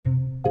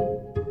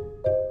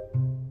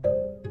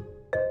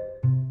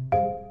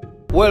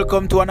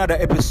Welcome to another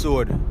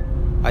episode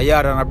of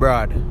Yard and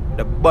Abroad,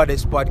 the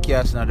baddest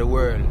podcast in the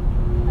world,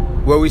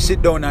 where we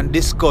sit down and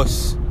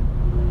discuss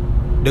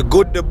the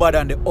good, the bad,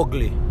 and the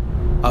ugly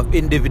of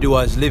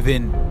individuals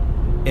living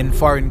in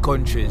foreign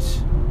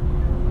countries.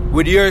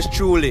 With yours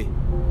truly,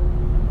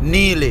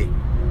 Neely,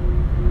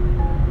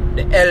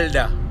 the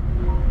elder,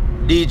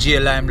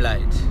 DJ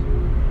Limelight.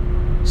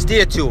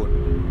 Stay tuned.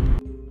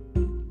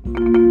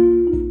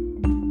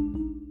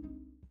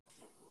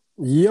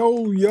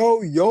 Yo.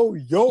 Yo.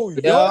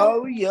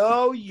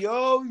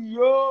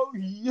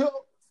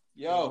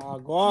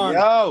 Go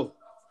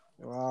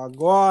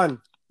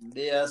on.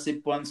 They are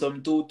sip on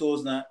some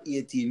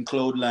 2018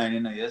 Cloudline, you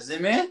know, you see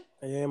me?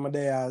 Yeah, my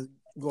day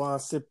go and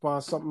sip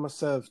on something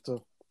myself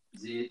too.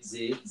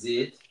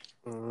 Zit.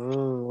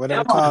 What do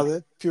you call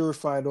it?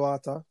 Purified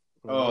water.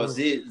 Oh,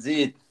 zit.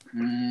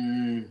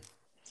 The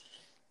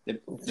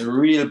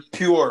real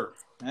pure.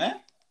 Eh?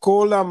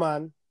 Cooler,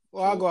 man.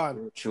 Go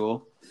on.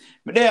 True.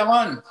 Me there,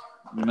 man.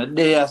 Me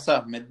there,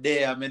 sir. Me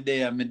there.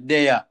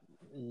 Yeah,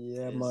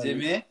 You man. see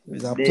me?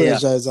 It's a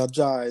pleasure. It's a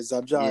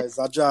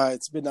joy.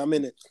 It's been a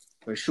minute.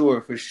 For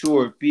sure.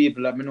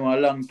 People that me know a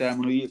long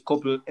time. I know a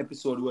couple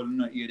episodes where I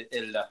not hear the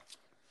elder.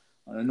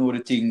 I know the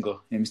thing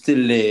go. I'm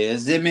still there. You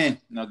see me?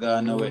 Not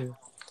gone away.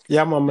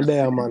 Yeah, man. Me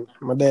there.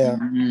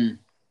 Mm-hmm.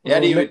 Yeah,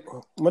 David.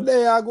 Me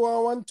there. I go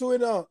on 1, 2, you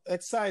know.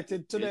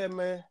 Excited today,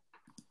 man.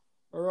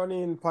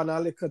 Running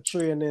panalica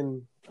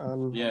training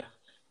and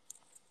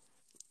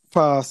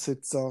pass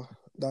it. So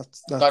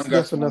that's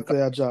definitely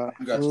a joy.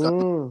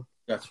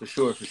 Congrats, for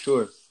sure.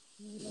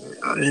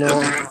 You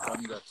know,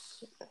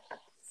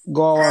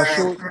 go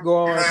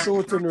on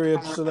shooting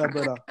range today,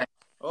 brother.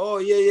 Oh,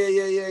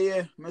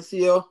 yeah. I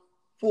see you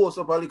force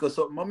up a little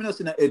something. I'm not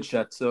seeing a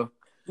headshot, so.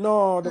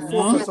 No, the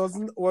focus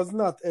was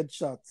not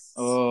headshots.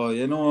 Oh,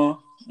 you know.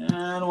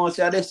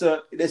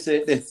 See,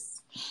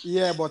 this.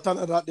 Yeah, but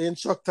that the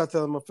instructor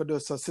tell me for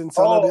this. So since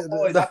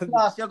that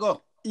class you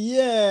go.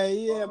 Yeah,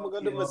 I'm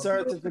going to do my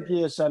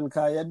certification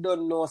because you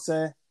don't know,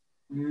 say,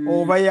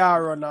 over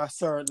here run a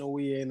certain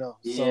way, you know.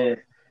 Yeah. So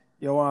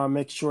you want to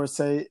make sure,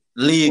 say,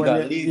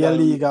 you're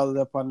legal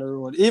up on the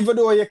road. Even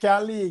though you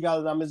can't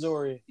legal in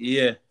Missouri.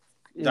 Yeah,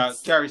 that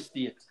carry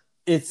state.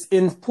 It's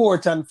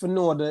important to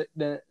know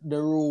the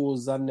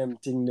rules and them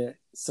thing there.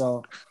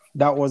 So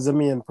that was the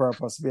main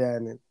purpose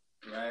behind it.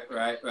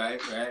 Right.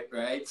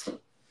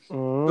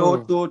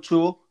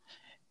 True.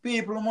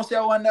 People must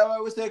have wonder why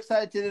we're so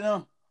excited, you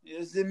know.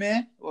 You see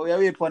me? Oh, we are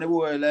waiting for the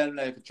boy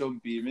Limelight for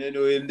Chumpy. Me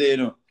know him there, you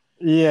know.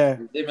 Yeah.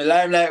 See me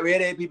Limelight, where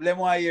they people them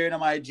want to hear in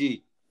my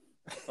G.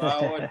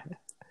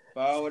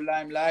 Forward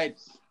Limelight.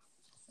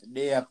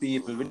 They are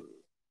people.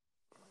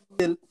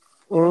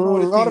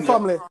 All the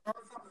family.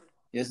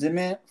 You see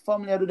me?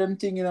 Family do them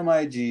thing in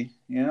my G,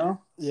 you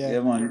know? Yeah.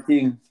 Man,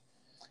 thing.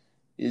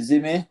 You see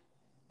me?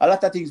 A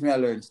lot of things me I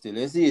learn still.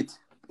 You see it?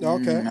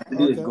 Okay.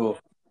 Go.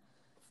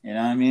 You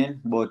know what I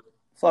mean? But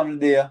family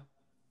there,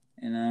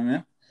 you know what I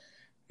mean?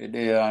 We're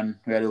there and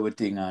we do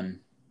everything and,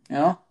 you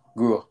know,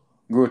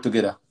 grow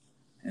together.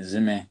 You see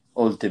me?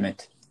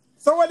 Ultimate.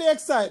 So what the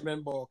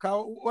excitement, boy?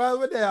 While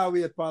we're there,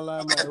 wait for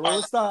Limelight. When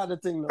we start the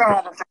thing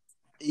now.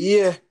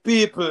 Yeah,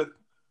 people.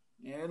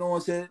 You know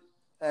what I'm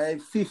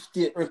saying?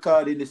 50th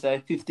recording this,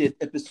 50th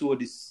episode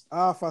this.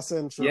 Half a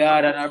century.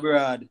 Yard and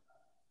Abroad.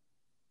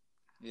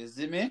 You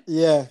see me?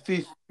 Yeah.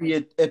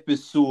 50th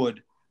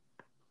episode.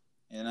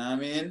 You know what I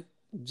mean?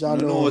 John,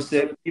 you know,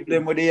 say people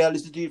them they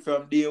listen to it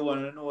from day one.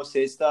 You know,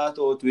 say start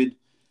out with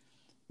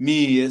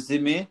me, you see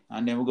me,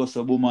 and then we go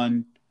so boom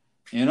and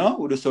you know,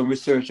 we do some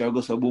research. I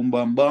go so boom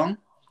bam bang.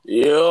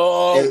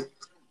 Yo,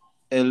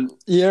 you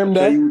hear him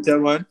there? You tell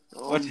man.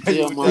 What you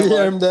hear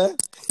him there?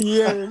 You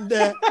hear him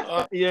there?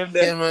 Yeah,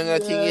 man, I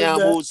think you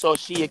about so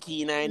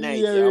shaky night.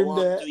 You hear him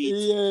there? You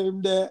hear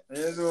him there?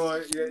 You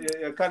know,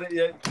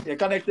 you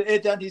connect to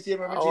AT&T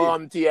same I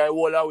want to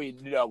all away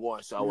did I go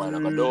so I want to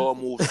go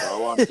move so I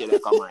want to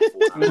like on my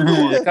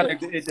phone. You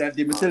connect to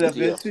AT&T. Me still have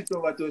to switch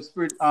over to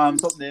Spirit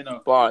something, you know.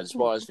 Pause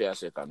for a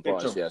second.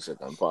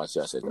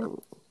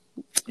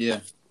 Yeah.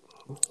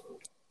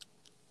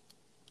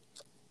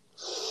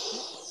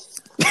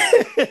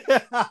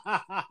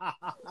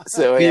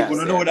 So people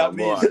don't know what that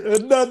means.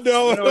 Don't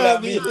know what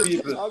that means,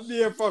 people. I'm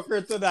being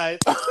fucker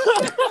tonight. I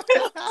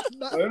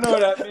don't know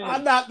what that means.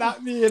 I'm not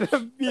that mean.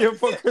 I'm being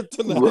fucker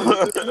tonight.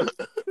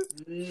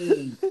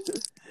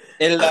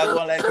 Elder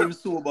don't like him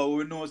sober.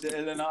 We know say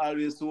Elder not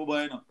always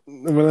sober, you know.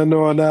 I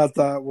know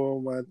that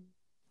man.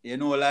 You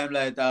know,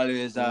 Limelight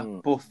always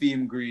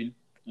perfume green.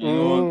 You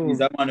know, he's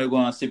a man who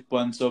going to sip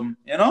on some,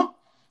 you know?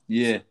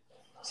 Yeah.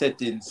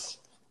 Settings.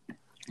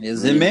 You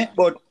see me?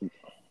 But,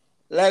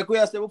 like we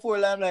have said before,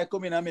 Limelight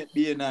come in and make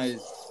be nice.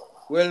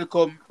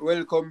 Welcome,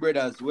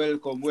 brothers.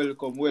 Welcome.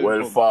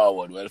 Well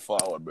forward,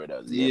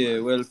 brothers. Yeah,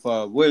 well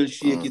forward. Well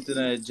shake it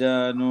tonight,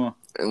 John.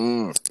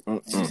 Yeah.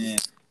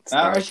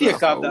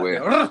 Shake off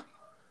that.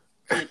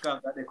 Shake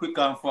off that quick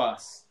and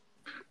fast.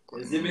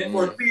 You see me?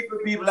 For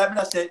people, like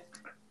I said,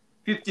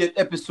 50th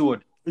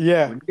episode.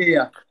 Yeah.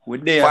 We're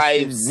there.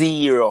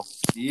 5-0.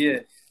 Yeah,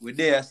 we're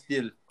there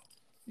still.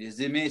 You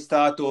see me?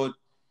 Start out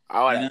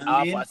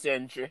Half a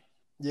century.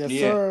 Yes,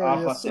 sir.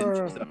 Half yes, a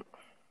century. Sir.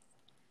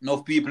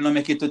 Enough people don't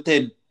make it to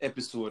 10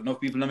 episode. Enough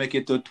people don't make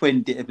it to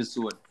 20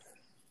 episode.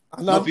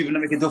 Enough people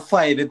don't make it to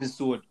 5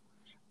 episode.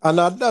 And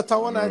that's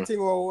one I think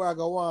what we're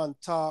going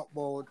to talk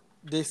about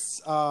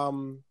this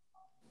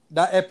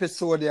that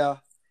episode there.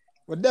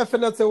 We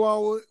definitely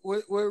want we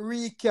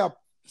recap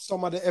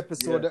some of the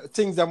episode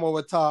things that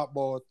we talk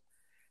about.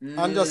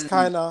 And just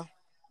kind of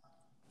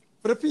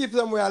for the people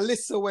that we are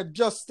listening, we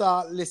just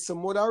start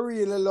listening. Would I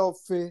really love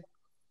for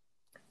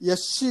you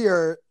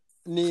share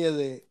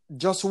nearly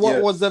just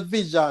what was the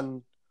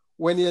vision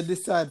when you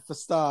decided to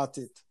start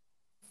it?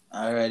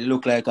 All right,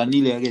 look like I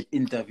nearly get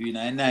interviewed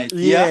night.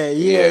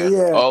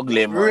 Yeah.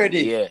 Ugly man.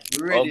 Ready.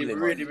 Ugly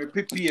We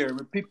prepare.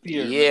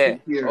 Yeah,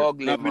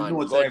 ugly now man.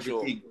 notes Got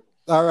everything.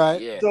 All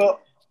right. Yeah. So,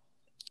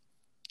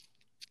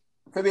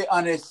 to be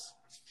honest,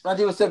 not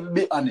even say to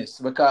be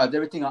honest, because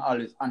everything are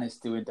always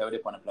honesty when they're on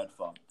the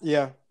platform.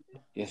 Yeah.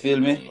 You feel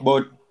me?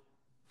 But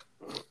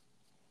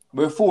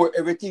before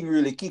everything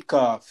really kick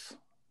off,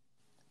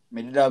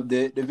 I did have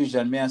the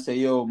vision. Me and say,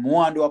 yo, I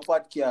want to do a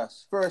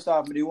podcast. First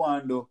off, I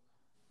want to do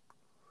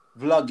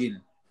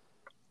vlogging.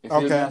 You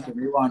feel me? I said,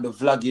 I want to do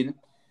vlogging.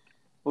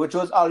 Which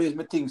was always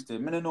my thing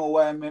still. I don't know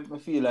why I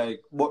feel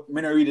like, but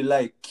I don't really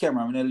like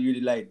camera. I don't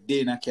really like day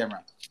in a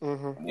camera.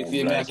 Mm-hmm. You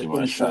feel me? I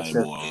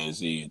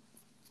said,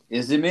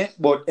 you see me?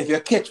 But if you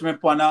catch me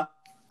upon a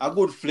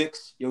good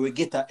flex, you will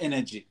get that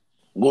energy.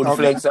 Good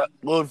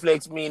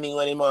flex meaning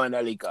when you on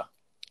the liquor.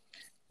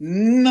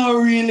 No,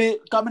 really.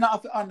 Because I don't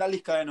have to under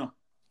liquor, you know.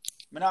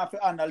 I don't have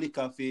to under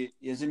liquor for,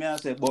 you see me? I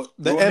say, but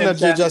the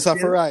energy just have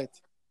to right.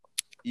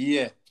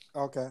 Yeah.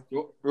 Okay.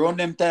 Around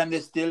them time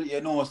they still,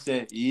 you know,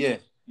 say, yeah.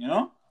 You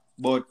know?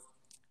 But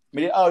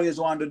me always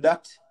want to do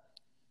that.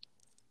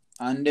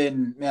 And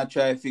then me I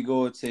try to figure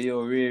out, say,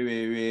 yo,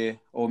 Ray,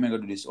 oh, me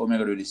gonna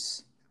do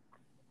this.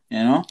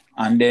 You know?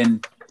 And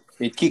then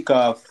it kick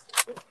off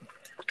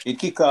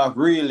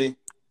really.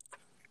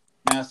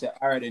 Me I say,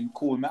 all right, then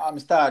cool. I'm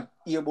start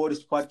hear about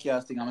this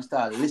podcast thing. I'm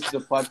start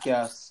listening to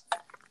podcasts.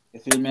 You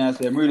feel me? I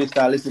say, I'm really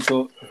start listening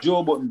to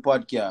Joe Budden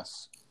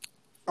podcast.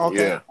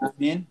 Okay. Yeah. I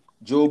mean,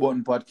 Joe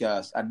Budden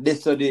podcast. And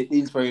this is the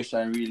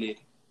inspiration really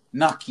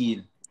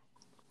knocking.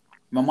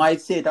 I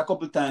might say it a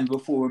couple times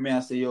before when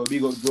I say, yo,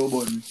 big up Joe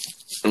Budden.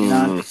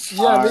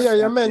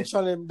 You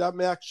mentioned him that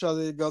me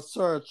actually got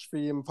search for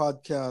him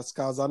podcast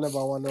because I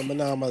never want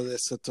to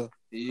listen to.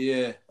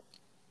 Yeah.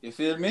 You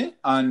feel me?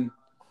 And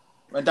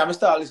when I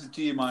start listening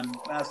to him and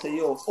I say,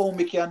 yo, oh,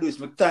 me can do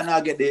this. I try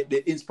to get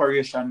the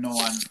inspiration now.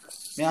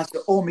 And I say,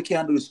 oh, me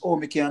can do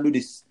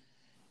this.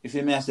 You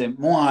feel me? I say,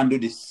 more and do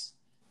this.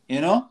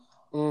 You know?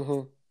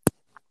 Mm-hmm.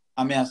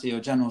 And I say, yo,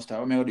 John Oster,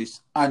 I'm going to do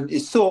this. And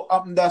it's so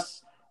happened that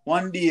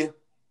one day,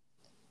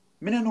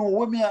 I don't know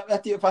what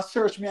if I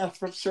search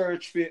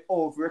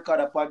for record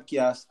a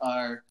podcast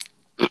or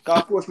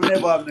because of course we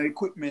never have no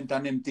equipment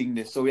and them thing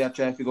there. So we are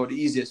trying to figure out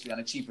the easiest way and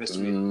the cheapest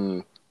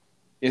way.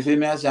 You feel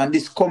me? And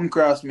this come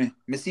across me.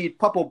 I see it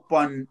pop up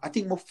on I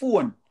think my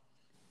phone.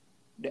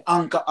 The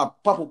Anchor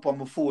app pop up on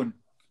my phone.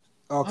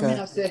 Okay.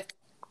 And I say,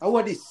 how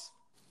are this?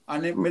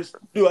 And then I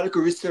do a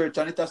little research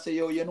and I say,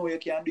 yo, you know you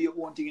can do your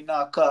own thing in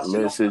that cost.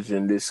 Message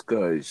in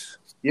disguise.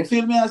 You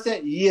feel me? I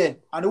say, yeah.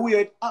 And the way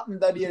it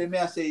happened that day,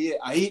 I say, yeah,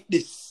 I hate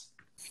this.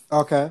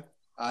 Okay.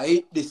 I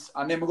hate this.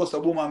 And then I go to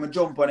boom and I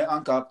jump on the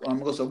Anchor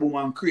and I go to boom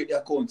and create the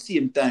account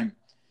same time.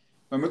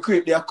 When I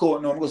create the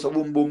account now, I go to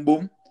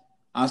boom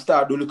and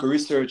start do little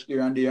research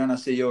here and there and I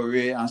say, yo,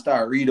 Ray, and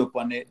start read up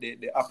on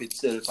the app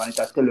itself and it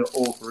tell you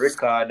how to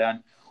record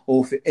and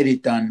how to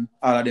edit and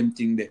all of them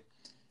things there.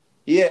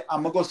 Yeah,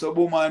 and I go to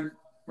boom and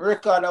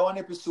record one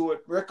episode,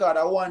 record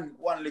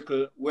one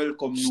little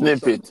welcome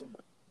snippet.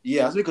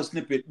 Yeah, it's like a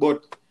snippet,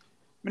 but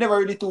I never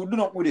really do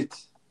nothing with it.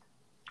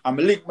 And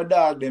I link my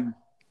dog them.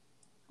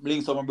 I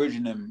link some of my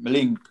bridging them. I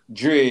link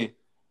Dre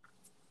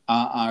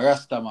and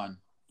Rastaman.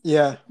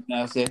 Yeah. And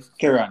I say,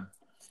 Kieran.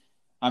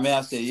 And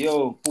I say,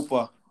 yo,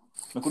 Poopa,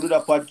 I could do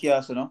that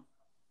podcast, you know?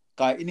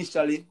 Because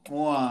initially,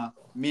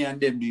 me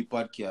and them do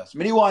podcast.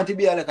 I want to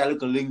be like a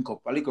little link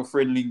up, a little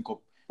friend link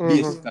up,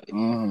 basically.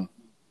 Mm-hmm.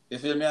 You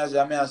feel me?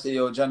 I say,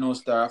 yo, John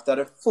Oster, after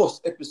the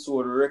first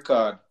episode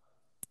record,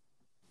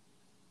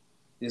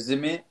 you see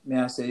me?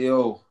 I say,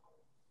 yo,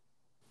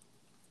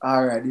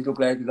 all right, it look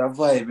like it's a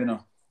vibe, you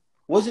know.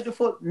 Was it the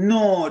first?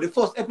 No, the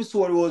first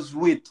episode was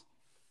with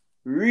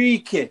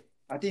Rike.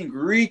 I think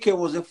Rike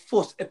was the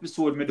first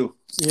episode me do.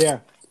 Yeah,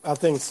 I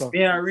think so.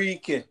 Me and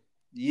Rike.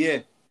 Yeah.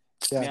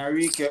 Me and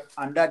Rike.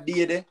 And that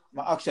day there,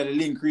 I actually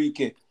link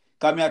Rike.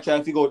 Because I try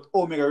to figure out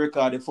how I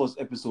record the first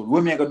episode.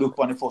 What I do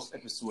on the first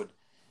episode.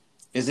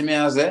 You see me?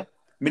 I say,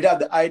 I have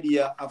the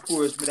idea, of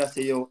course, I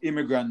say, yo,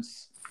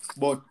 immigrants.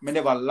 But I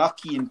never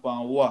lock in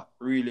on what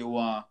really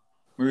want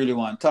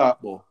to talk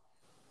about.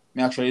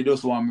 I actually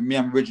just want me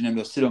and Bridget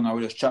just sit down and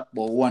we just chat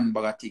about one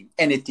bag of thing.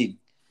 Anything.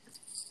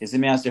 You see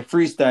me? I say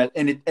freestyle.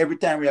 And every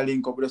time we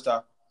link up, we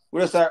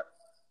just start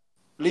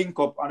link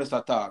up and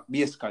just talk.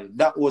 Basically.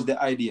 That was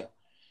the idea.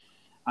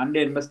 And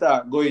then I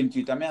start going to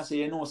it. And I say,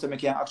 you know, so I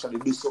can actually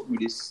do something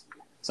with this.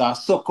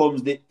 So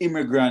comes the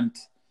immigrant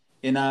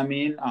You know what I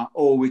mean? And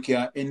how we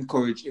can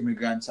encourage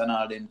immigrants and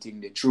all them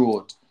things they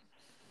throughout.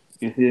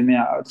 You feel me?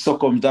 So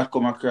comes that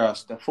come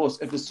across. The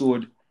first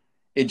episode,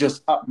 it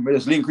just happened. I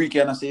just link Ricky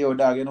and I say, yo,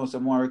 dog, you know,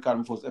 some more record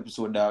my first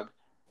episode, dog.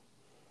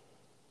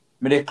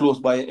 Me they close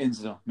by your ends,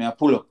 you know. Me I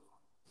pull up.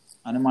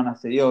 And the man I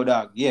say, yo,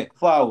 dog, yeah,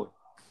 forward.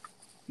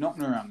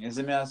 Nothing wrong. You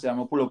see me I say, I'm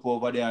going to pull up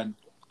over there and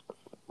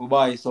we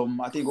buy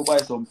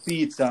some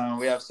pizza and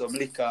we have some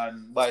liquor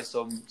and buy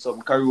some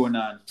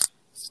Corona and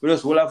we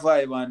just roll a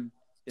vibe and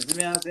you see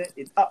me I say,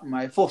 it happened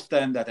my first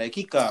time that I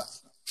kick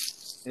off.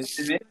 You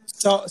see me?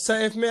 So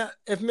if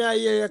me I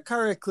hear you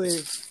correctly,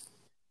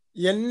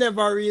 you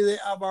never really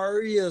have a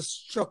real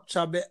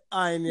structure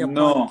behind your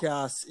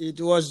podcast. It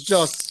was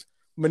just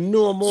me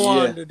know more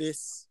want to do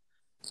this.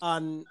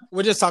 And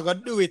we just are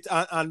gonna do it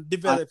and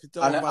develop it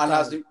over time. And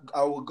as we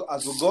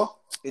go,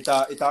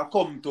 it'll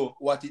come to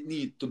what it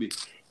needs to be.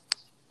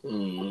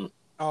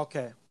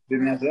 Okay.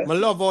 I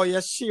love how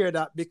you share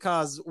that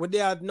because we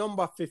had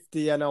number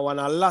 50 and a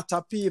lot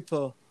of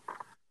people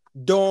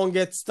don't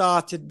get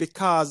started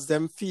because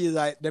them feel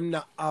like them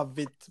not have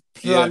it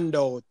planned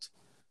out.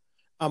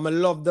 I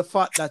love the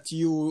fact that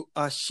you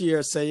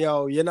share say,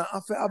 yo, you not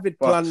have to have it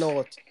planned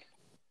out.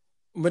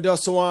 We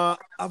just want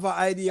to have an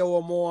idea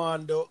what we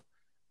want to do.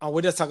 And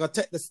we just have to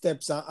take the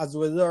steps and as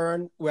we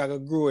learn, we are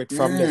going to grow it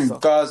from there.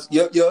 Because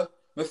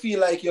I feel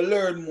like you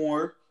learn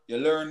more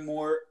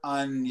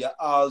and you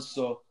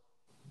also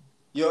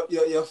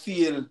you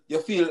feel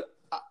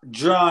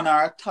drawn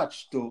or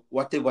attached to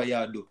whatever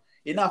you do.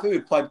 It not be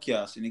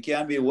podcast, and it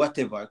can be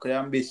whatever. It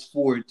can be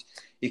sport,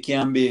 it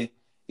can be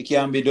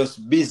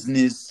just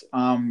business,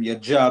 your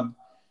job.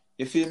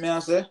 You feel me I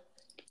say?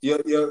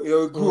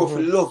 You grow to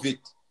love it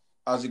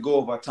as you go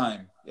over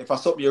time. If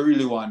it's something you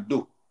really want to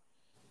do.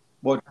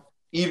 But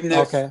even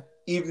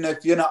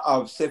if you not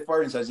have, say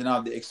for instance, you not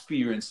have the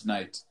experience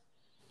night,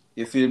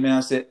 you feel me?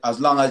 I say, as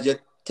long as you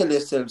tell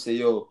yourself, say,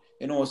 yo,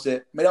 you know,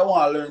 say, I don't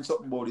want to learn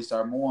something about this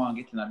or I want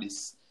to get into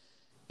this.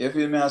 You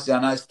feel me? I say,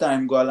 and as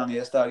time go along,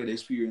 you start get the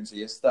experience,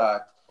 you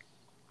start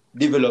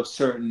develop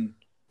certain,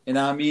 you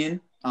know what I mean?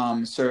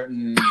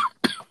 Certain,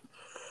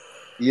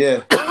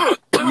 yeah. I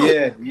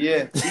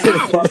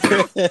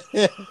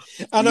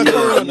know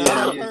Corona.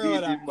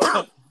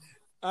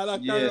 I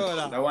like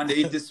Corona. I want to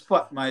eat this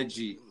spot, my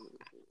G.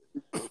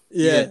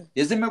 Yeah.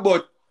 You see me,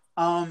 but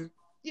I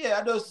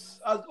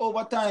just as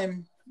over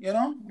time, you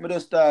know, I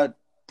just start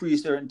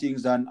certain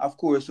things, and of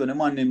course when the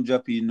man named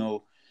drop in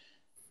now,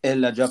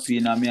 Ella drop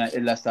in and me and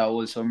Ella start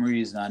hold some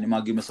reason and he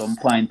might give me some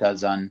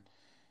pointers and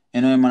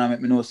you know man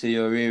make me know say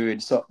yo Ray,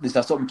 so this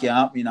is something can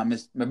happen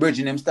and my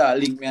virgin him start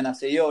link me and I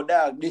say yo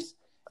dog this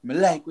me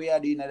like we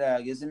are doing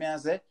dog, you see me I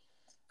say.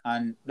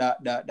 And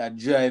that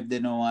drive they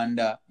know and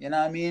that, you know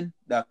what I mean?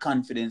 That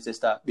confidence they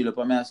start build up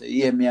on me and say,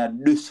 yeah, me I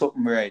do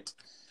something right.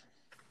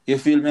 You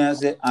feel me? I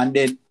say, and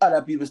then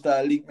other people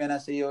start link me and I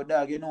say, yo,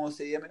 dog, you know,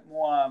 say, you make me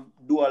want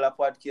do all the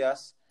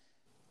podcasts.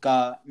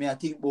 Cause me I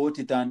think about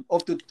it and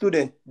up to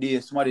today,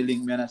 somebody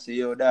link me and I say,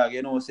 yo, dog,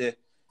 you know, say,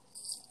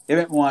 you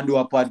make me want do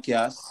a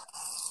podcast.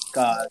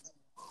 Cause,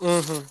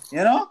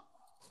 you know?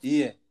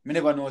 Yeah, me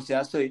never know, say,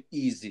 I saw it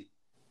easy.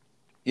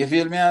 You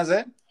feel me? I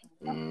say?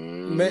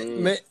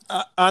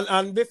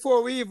 And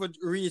before we even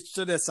reach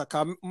to this,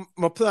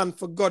 my plan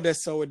for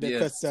Goddess with the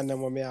question that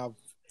we have.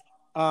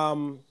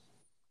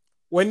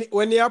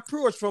 When you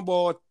approached me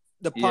about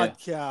the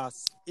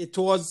podcast, it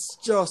was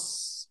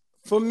just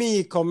for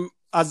me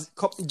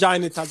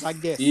join it as a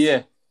guest.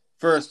 Yeah.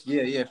 First.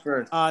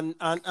 And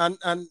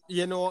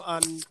you know,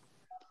 and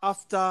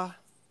after,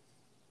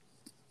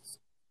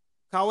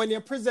 cause when you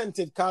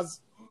presented,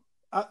 cause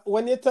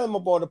when you tell me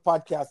about the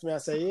podcast, I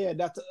say, yeah,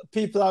 that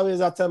people always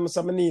tell me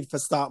some need for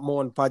start more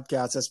on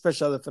podcasts,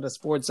 especially for the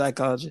sports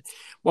psychology.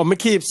 But me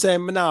keep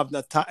saying me not have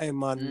the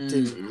time and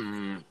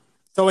thing.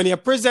 So when you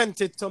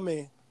present it to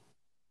me,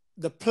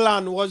 the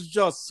plan was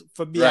just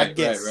for be a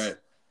guest. Right.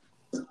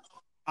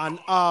 And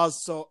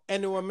also,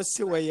 anyone me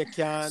see where you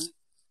can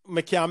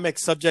make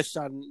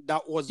suggestion,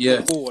 that was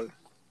the goal.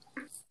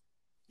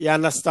 You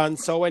understand?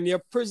 So when you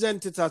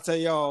present it, I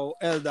say, yo,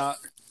 Elder,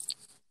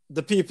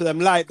 the people them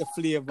like the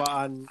flavor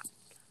and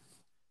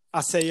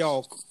I say,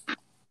 yo,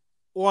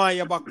 why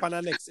you back on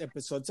the next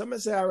episode? So I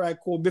say, all right,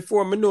 cool.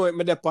 Before me know it,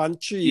 me up on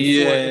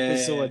 3-4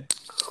 episodes.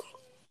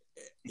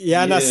 You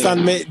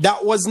understand me?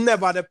 That was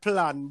never the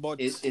plan, but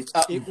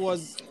it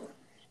was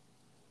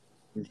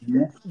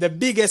the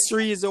biggest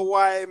reason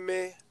why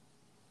me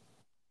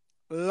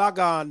log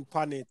on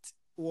pan it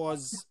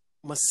was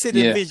my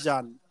city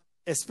vision,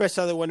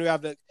 especially when we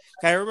have the.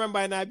 I remember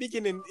in the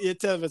beginning, you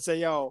tell me, say,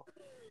 yo,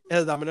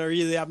 Elder, I don't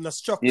really have no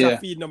structure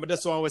feed number.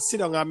 That's why I was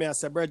sitting on me and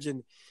say, Bridget,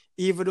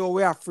 even though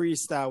we are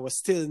freestyle, we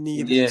still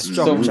need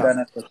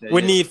structure.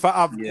 We need for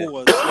have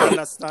goals. You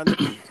understand?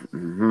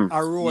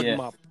 A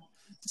roadmap.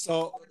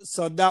 So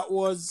that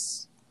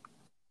was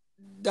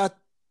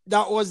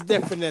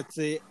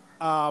definitely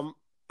a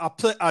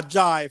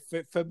joy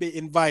for be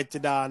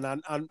invited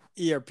on and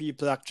hear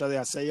people actually.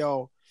 I say,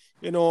 yo,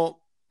 you know,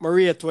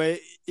 Maria to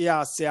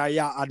say I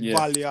add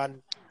value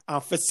and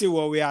for see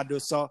what we are do.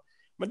 So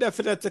I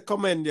definitely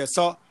commend you.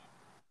 So,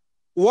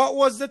 what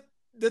was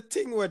the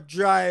thing with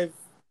Drive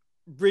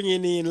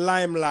bringing in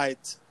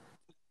Limelight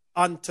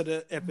onto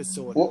the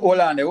episode? Hold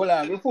on.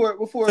 Before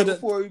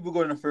we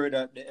go no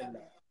further,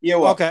 yeah,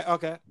 what?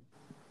 Okay.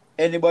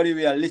 Anybody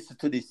will listen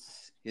to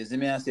this. You see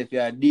me? I say if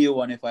you're a day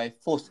one, if I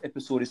first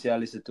episode this you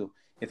listen to,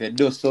 if you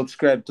do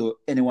subscribe to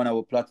any one of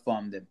our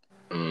platform, them.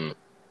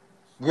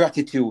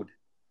 Gratitude.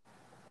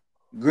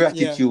 Yeah.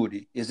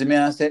 You see me?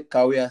 I say,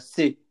 cause we are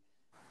sick.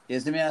 You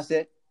see me? I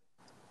say,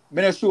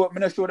 me not show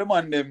the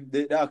man them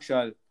the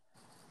actual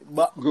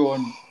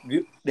background,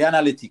 the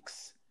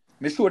analytics.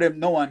 Me show them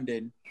no one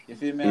then. You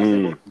feel me? I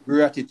say,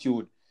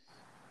 gratitude.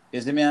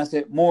 You see me? I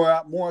say,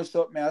 more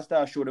stuff, me I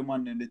start show the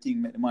man them the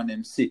thing, make the man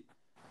them sick.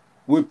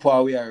 We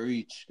power we are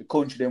reach. The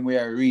country them we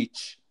are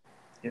reach.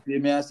 You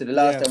feel me? I say, the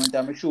last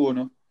time I show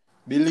no,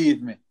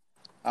 believe me,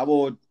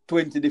 about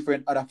 20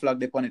 different other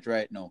flag on it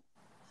right now.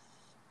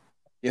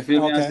 You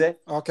feel me? I say?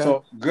 Okay.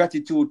 So,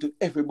 gratitude to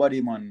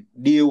everybody, man.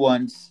 Day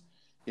ones.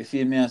 You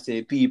feel me? I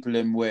say, people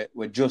them we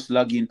just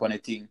log in on the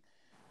thing.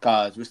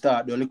 Because we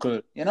start do a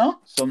little,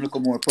 some little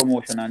more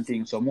promotion and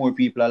things. So, more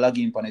people are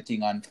logging on the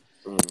thing. And,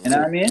 you know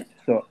what I mean?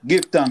 So,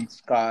 give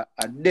thanks. Because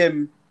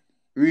them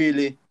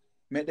really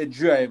make the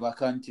drive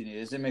continue.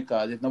 You see me?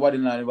 Because if nobody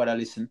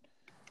listen,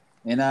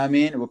 you know what I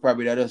mean? We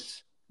probably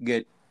just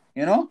get,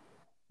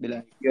 be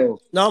like, yo.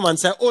 No, man,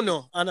 say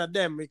Uno and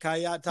them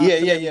because you talk to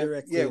them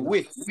directly. Yeah,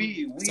 we.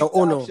 So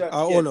Uno.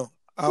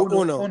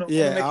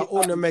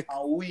 Uno make.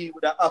 And we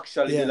would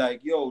actually be like,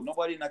 yo,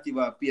 nobody not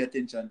even pay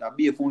attention. That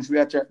be a phone we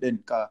are chat then,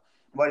 because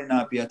nobody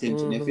not pay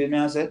attention. You feel me?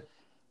 I say,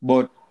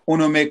 but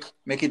Uno make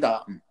it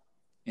happen.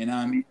 You know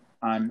what I mean?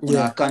 And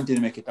Uno continue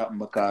to make it happen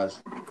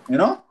because,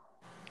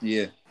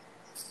 yeah.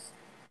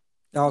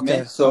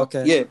 Okay. So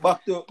yeah,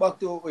 back to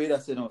what you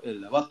say now,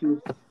 Ella. Back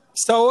to.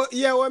 So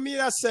what me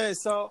that say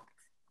so.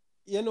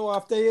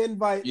 After you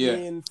invite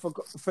me in for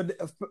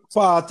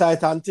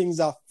apartheid and things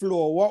that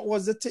flow, what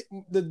was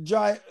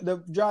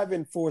the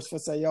driving force for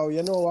say, yo,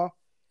 you know what?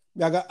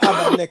 I got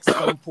add the next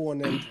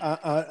component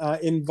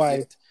and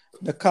invite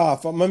the car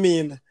from. I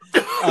mean,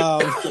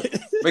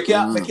 we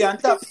can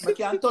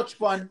touch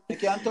upon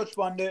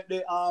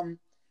the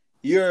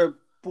your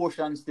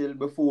portion still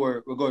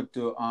before we go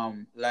to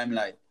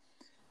Limelight.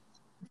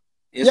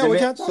 We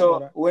can talk about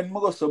that. When I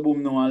go to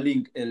boom now and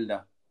link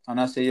Elda,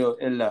 and I say, yo,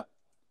 Elda.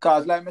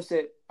 Because like I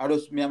say,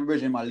 I'm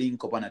bridging my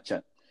link up on a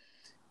chat.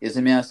 You see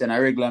me, I say, I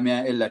regular me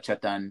and Elda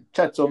chat and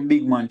chat some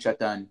big man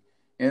chat and,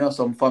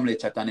 some family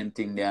chat and them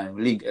thing there and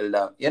link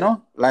Elda.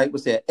 Like we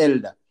say,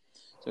 Elda.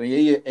 So when you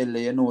hear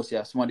Elda,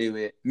 say somebody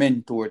with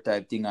mentor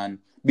type thing and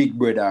big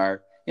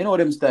brother,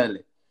 them style.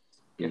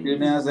 You feel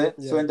me, I say?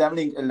 Yeah. So when I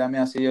link Elda,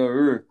 I say, yo,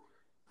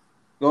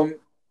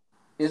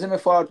 you see me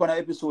fall upon an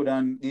episode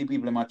and the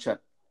people in my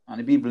chat. And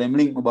the people them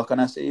link me back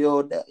and I say,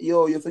 yo,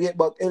 you forget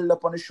about Elda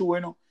upon the show,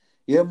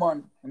 Yeah,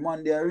 man,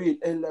 they are real.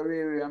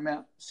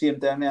 Same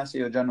time, I say,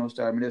 yo, John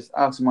Star, I just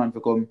ask man to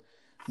come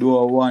do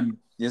a one.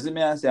 You see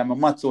me, I say, I'm a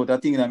match out, I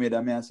think I made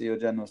I say, yo,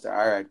 John Star,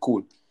 all right,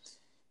 cool.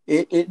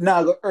 It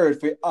now got hurt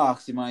for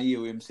ask him and hear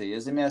what him say.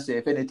 You see me, I say,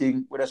 if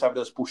anything, we just have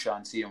to push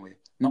on same way.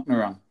 Nothing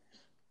wrong.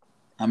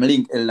 I'm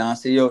link Ella and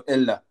say, yo,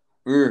 Ella,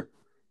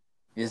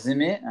 you see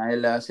me? And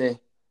Ella say,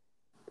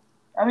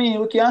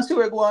 we can't see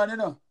where go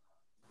on,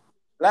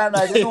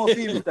 Like,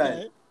 film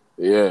style.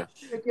 Yeah.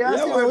 We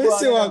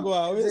see what go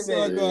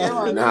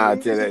on. Nah, I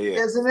tell you,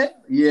 You see me?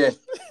 Yeah.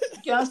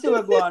 You can't see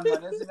what go on,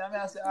 man. You see me?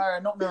 I say, all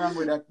right, nothing wrong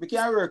with that. We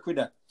can't work with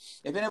that.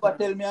 If anybody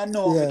tell me I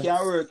know, we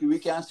can't work, we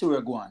can't see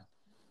where go on.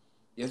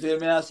 You feel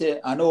me? I say,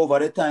 I know over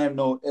the time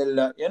now,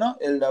 Elda,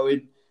 Elda will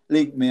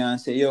link me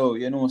and say, yo,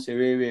 say,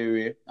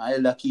 Ray. And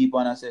Elda keep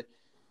on and say,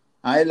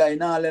 and Elda,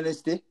 in all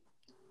honesty,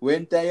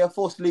 when you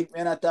first link me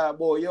and I talk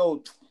about,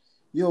 yo,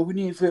 we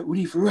need to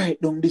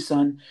write down this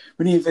and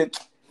we need to...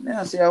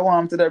 I say I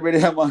want to that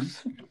brother, man.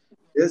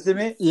 You see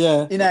me?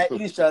 Yeah. In our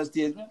initial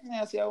stage,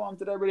 I say I want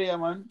to that brother,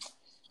 man.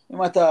 You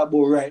might talk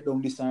about write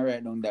down this and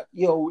write down that.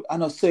 Yo, I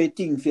know so a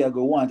thing for you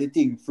go want the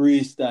thing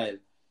freestyle.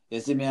 You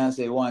see me? I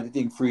say want the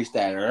thing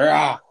freestyle.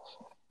 Rah!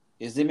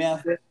 You see me?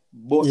 I say,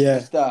 but you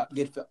start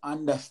get to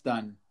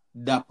understand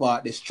that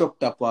part, the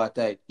structure part.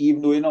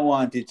 Even though you don't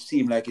want it to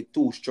seem like it's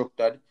too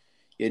structured,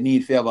 you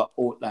need to have an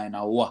outline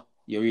of what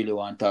you really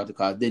want to talk,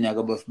 because then you're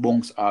going to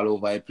bounce all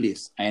over the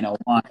place. And I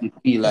want it to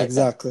feel like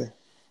exactly. That.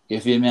 You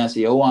feel me? I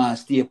say you want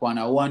to stay upon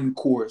a one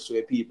course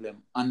where people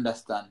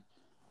understand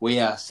what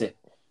you say.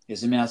 You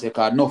see me? I say,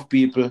 because enough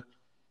people,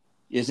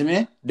 you see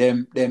me?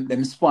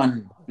 Them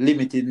span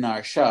limited in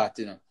our short,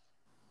 You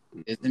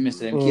see me?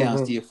 So them can't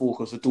stay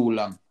focused for too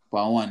long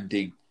on one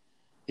thing.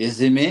 You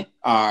see me?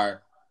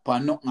 Or for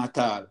nothing at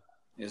all.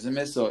 You see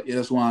me? So you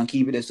just want to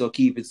keep it there, so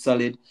keep it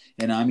solid.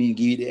 You know what I mean?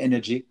 Give it the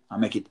energy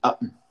and make it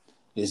happen.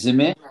 You see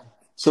me?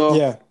 So,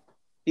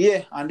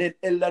 and then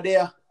Elda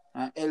there,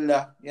 and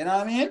Elda, you know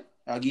what I mean?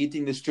 I give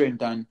him the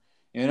strength and,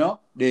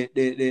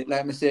 the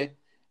like me say,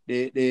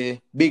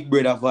 the big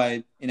brother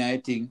vibe in a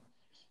thing.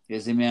 You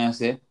see me, I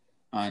say?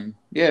 And,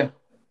 you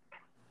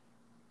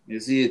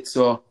see it.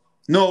 So,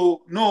 no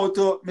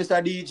to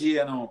Mr.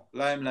 DJ,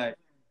 Limelight.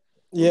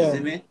 Yeah. You see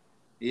me?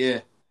 Yeah.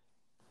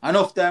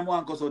 Enough time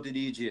one goes out to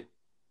DJ.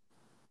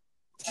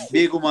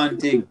 Big woman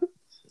thing.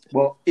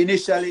 But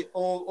initially,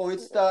 it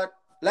start,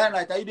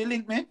 Limelight, are you the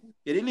link me?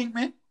 You the link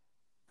me?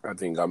 I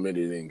think I made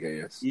the link,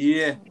 yes.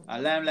 Yeah,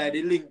 a Limelight,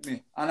 they link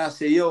me. And I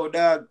say, yo,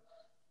 dog,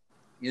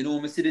 you know,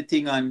 me see the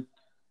thing and,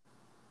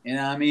 you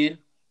know what I mean?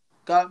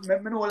 Because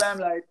me know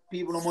Limelight,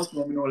 people don't must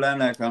know me know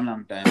Limelight from a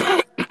long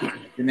time.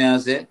 See me I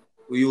say,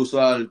 we used to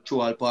all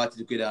throw all parties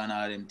together and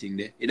all them things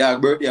there. It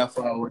dog birthday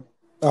forward.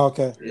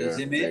 Okay. You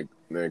see me?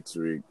 Next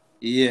week.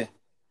 Yeah.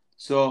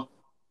 So,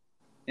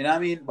 you know what I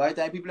mean? By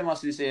the time people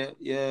must say,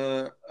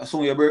 yeah, I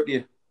saw your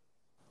birthday.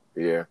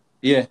 Yeah.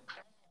 Yeah.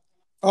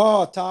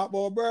 Oh, talk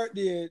about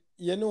birthday.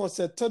 You know,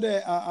 said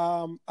today,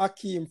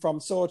 Akeem from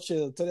South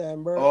Chill today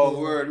and birthday. Oh,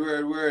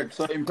 word.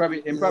 So, I'm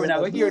probably not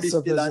going to hear this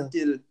still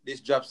until this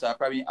drops. So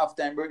probably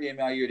after my birthday,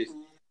 I hear this.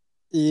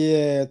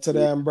 Yeah,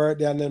 today and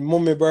birthday, and then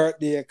Mummy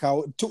birthday.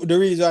 The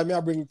reason why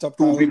I bring it up,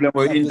 two people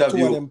were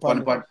interview on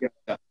the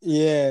podcast.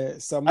 Yeah,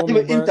 so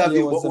Mummy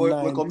birthday was the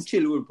 9th. We come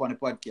chill with on the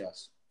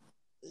podcast.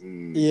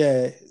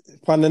 Yeah,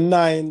 on the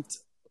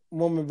 9th,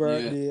 Mummy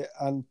birthday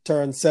and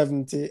turned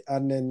 70,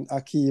 and then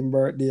Akeem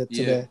birthday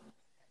today.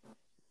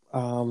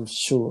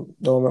 Sure,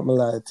 don't make me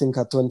lie. I think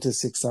at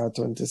 26 or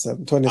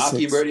 27. 26.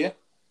 Akeem birthday?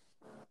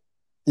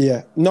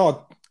 Yeah,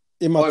 no.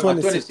 In my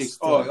 26.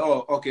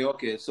 Oh,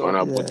 okay. So when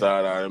I put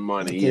all the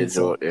money, age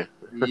out there.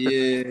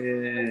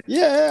 Yeah.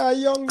 Yeah, a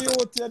young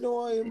youth, you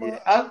know.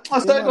 I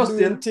started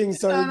doing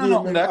things, so him,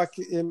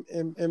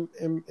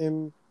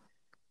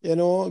 you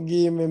know,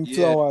 give him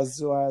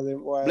flowers while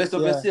bless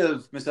up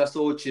yourself, Mr.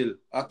 So Chill,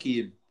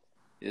 Akeem.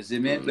 You see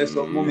me? Bless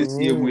up Mummy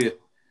same way.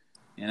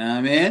 You know what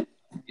I mean?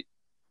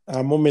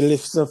 And Mummy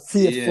lives so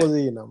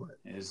faithfully, you know, man.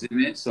 You see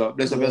me? So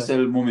bless up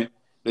yourself, Mummy.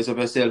 Bless up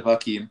yourself,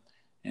 Akeem.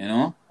 You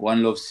know?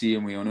 One love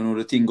same way. You know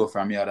the thing go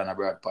from here than a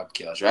broad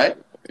podcast, right?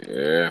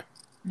 Yeah.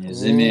 You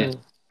see me?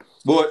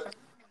 But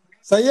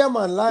so yeah,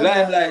 man,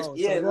 Limelight.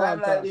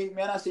 Limelight link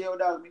me and I say, yo,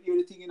 dog, me hear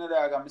the thing in the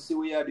dog, and I see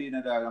what you're doing in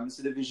the dog, and I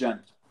see the vision.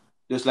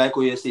 Just like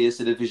how you say you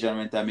see the vision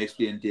when time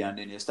explain to you and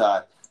then you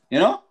start, you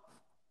know?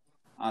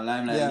 And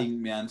Limelight link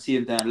me and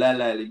same time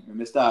Limelight link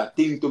me. I start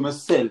think to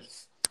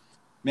myself.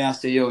 Me I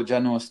say, yo,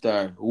 Jano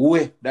Star,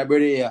 wait, that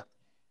brother here.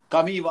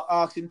 Come even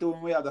ask him to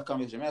when we have the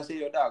conversation. Me I say,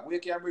 yo, dog, where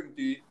can I bring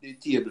to the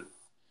table?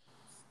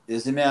 You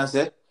see me I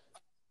say?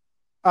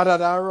 Other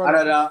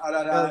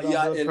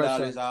than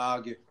Elder is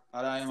argue.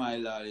 Other than my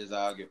Elder is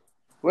argue.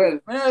 Well,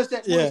 when I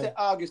say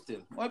argue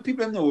still, what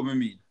people know what I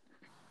mean.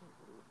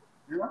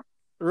 You know?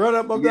 Run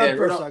up my blood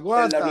pressure. Go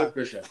on, blood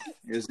pressure.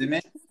 You see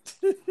me?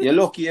 You're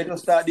lucky you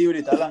just start dealing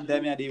with it. A long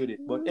time I deal with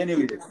it. But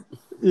anyway.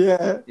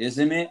 Yeah. You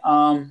see me?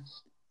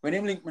 When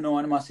him link me now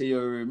and I say,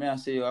 I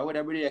say, yo, what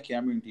every day I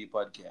can bring to your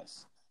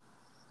podcast.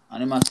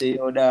 And him I say,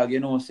 yo, dog, you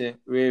know, say,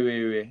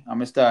 Ray. I'm going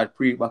to start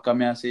back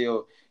and I say,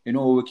 yo, you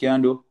know what we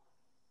can do?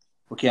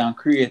 We can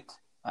create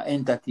an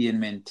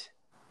entertainment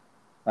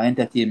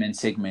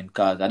segment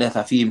because that's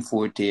a film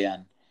forte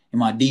and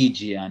him a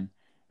DJ and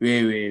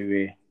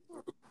Ray.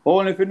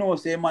 Only if you know,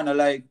 say the man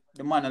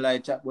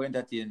like chat about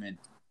entertainment.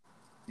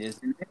 You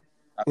see me?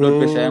 A blood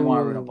pressure, I'm going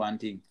to run up on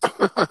thing.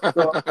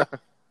 So,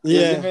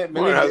 yeah.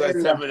 When I got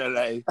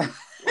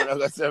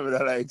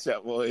 $7 chat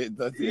about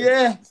entertainment.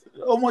 Yeah.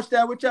 How much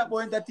time we chat about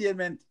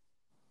entertainment?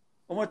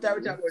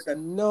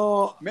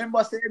 No.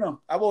 Remember say,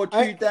 about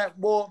 3 times,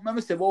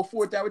 about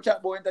 4 times we chat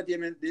about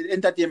entertainment. The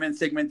entertainment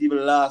segment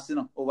even last,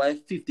 over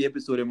 50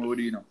 episodes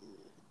we do,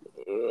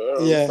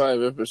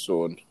 5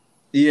 episodes.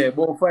 Yeah,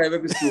 about 5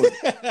 episodes.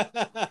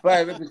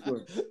 5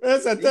 episodes.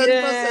 That's a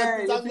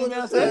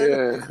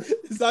 10%.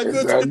 It's a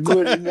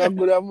good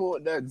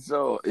amount, that's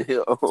so.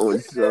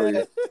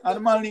 Sorry. And the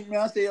man link me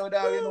and say, yo,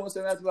 dog,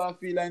 so that's what I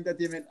feel like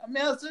entertainment. And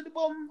me I say, the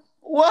bum,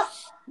 what?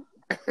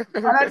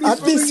 At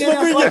this we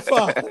bring it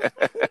far.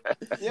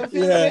 You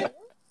feel me?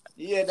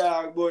 Yeah,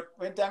 dog, but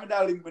when time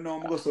I link me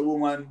now, I go to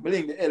woman, I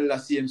link the Ella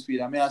same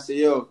speed. And I say,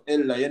 yo,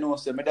 Ella,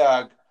 say my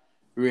dog,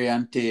 Ray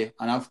and Tay,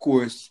 and of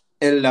course,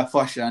 Ella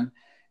Fashion.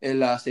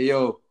 Ella say,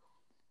 yo,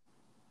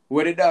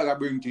 what the dog I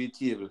bring to the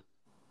table?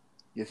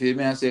 You feel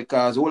me? I say,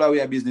 because all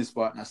our business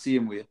partner,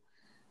 same way.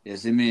 You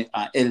see me?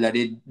 And Ella,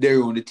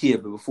 they're on the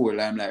table before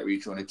Limelight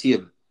reach on the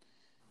table.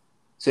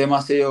 So I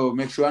must say, yo,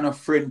 make sure you're not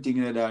friend thing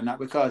in the dog, not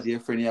because you're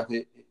a friend, you have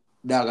to,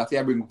 dog, if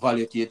you bring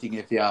value to your thing,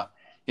 if you know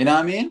what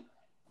I mean?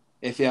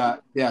 If you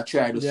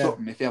try to do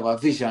something, if you have a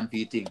vision for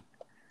your thing.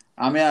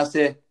 And I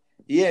say,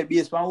 yeah,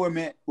 based on where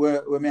me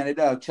and the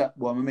dog chat,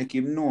 but I make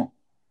him know.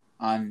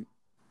 And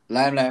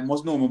Limelight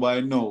must know me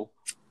by now.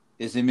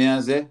 You see me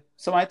and say,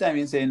 sometimes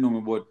he say know me,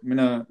 but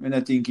I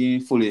not think he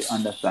fully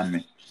understand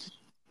me.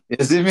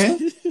 You see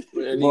me?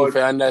 You need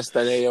to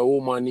understand it. Your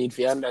woman need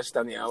to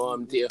understand it. I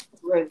want to.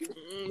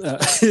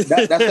 That's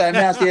why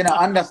I say you don't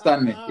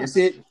understand me. You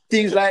see,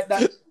 things like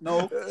that,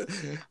 no.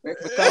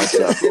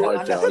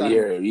 Watch out.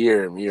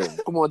 Hear him.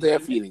 Come on to your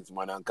feelings,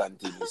 man, and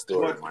continue the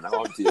story, man. I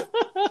want to.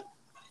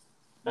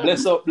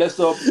 Bless up,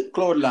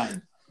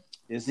 Cloudline.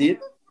 You see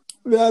it?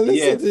 Yeah,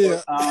 listen to you.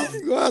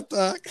 Go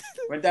attack.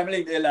 When time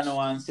like Ella no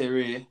one say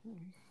Ray,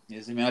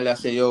 you see me, I'll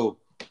say, yo,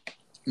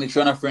 make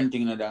sure I'm a friend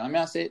thing, dog. I mean,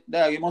 I say,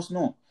 dog, you must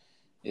know.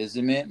 You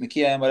see me? I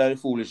can't about the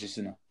foolishness,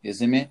 you know. You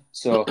see me?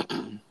 So,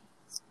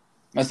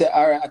 I say,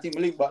 all right, I think I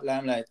link back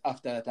Limelight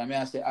after that.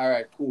 I say, all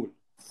right, cool.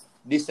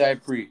 This I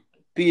pray.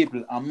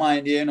 People and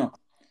mind, you know.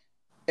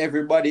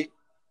 Everybody,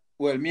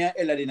 well, me and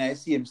Ella in the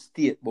same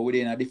state, but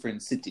we're in a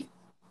different city.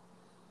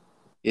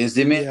 You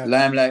see me? Yeah.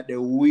 Limelight,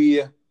 the way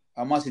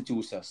of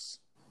Massachusetts.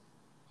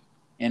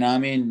 You know what I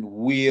mean?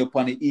 Way up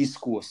on the East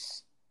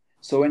Coast.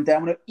 So when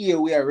time I hear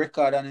we are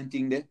record and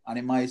anything there, and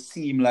it might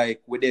seem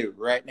like we're there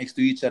right next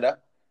to each other.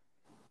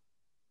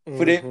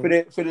 For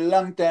the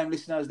long time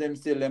listeners them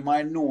still they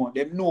might know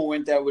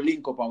when time we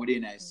link up and we're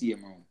in the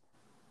same room.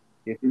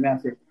 You see me? I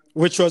say,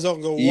 which was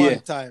only one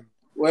time.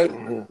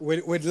 Well,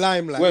 with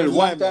Limelight. Well,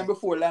 one time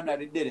before Limelight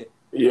they did it.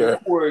 Yeah.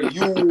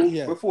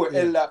 Before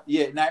Ella,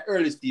 in the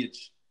early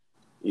stage.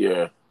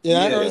 Yeah.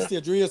 Yeah, in early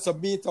stage, we used to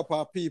meet up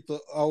our people,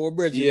 our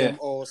brethren, them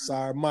house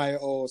or my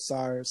house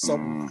or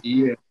some.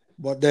 Yeah.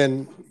 But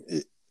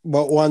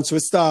once we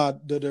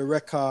start the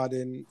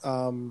recording,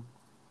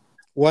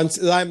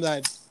 once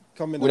Limelight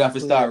coming, we'd have to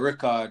start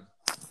record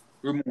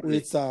remotely. We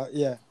start,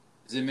 yeah.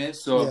 See me?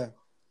 So,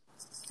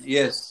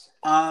 yes.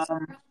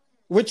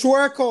 Which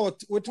work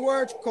out for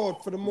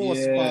the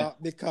most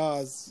part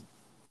because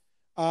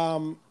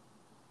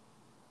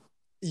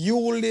you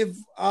live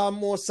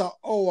almost an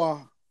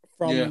hour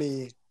from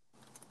me.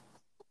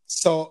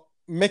 So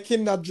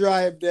making that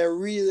drive there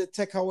really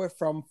take away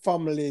from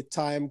family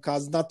time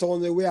because not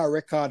only we are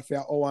record for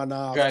an hour and a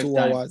half, drive 2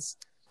 time. Hours.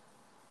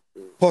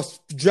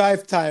 Plus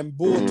drive time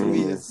both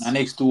ways. The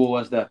next 2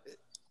 hours that.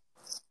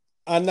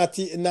 And not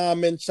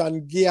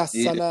mention gas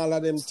and all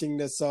of them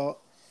things. So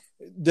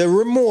the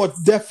remote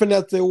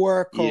definitely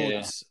work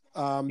out.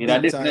 You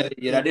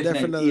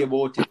definitely hear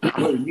about it.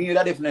 Well, me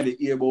definitely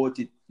hear about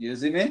it. You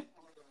see me?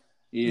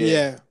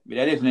 Yeah. But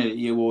I definitely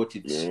hear about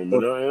it.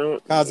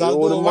 Because I'll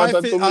do a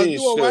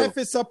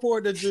wifey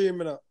support the dream,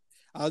 you know.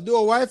 I'll do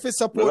a wifey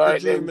support the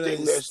dream, you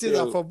know.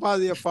 Still have a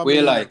value for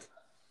me.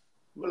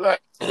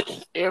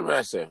 Hear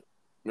me say,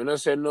 I don't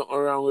say nothing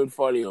wrong with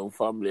following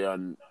family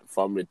and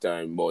family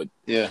time, but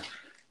we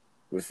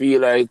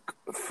feel like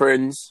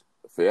friends,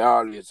 we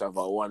always have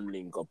a one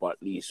link up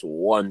at least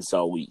once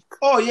a week.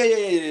 Oh,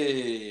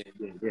 yeah.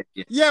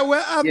 Yeah, we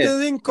have the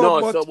link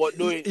up, but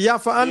you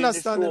have to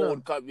understand,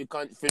 show, we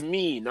can't, for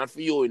me, not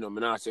for you, you know, I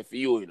not say for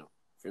you, you know.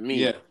 For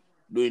me,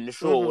 doing the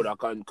show would I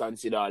can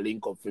consider a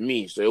link up for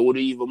me. So it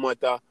wouldn't even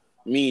matter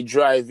me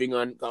driving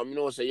and come, you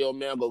know, say, yo,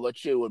 man, I go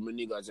chill with my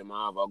niggas and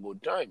I have a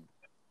good time.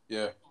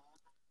 Yeah.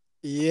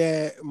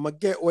 Yeah, I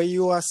get what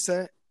you are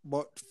saying,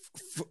 but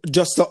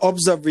just the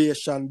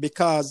observation,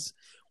 because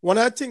one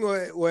of the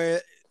things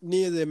where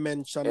Neely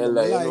mentioned,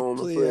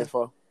 pray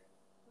for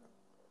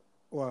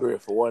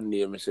one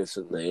day, I say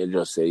something, and you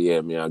just say,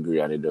 yeah, me agree,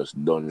 and it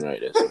just done right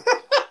there. So.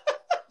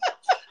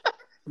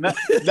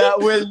 That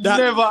will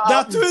never happen.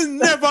 That will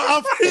never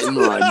happen.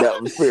 No,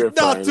 that was fair.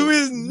 That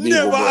will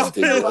never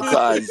happen.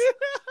 Because,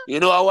 you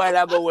know, a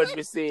while ago when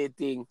me say a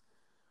thing,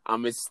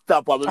 and me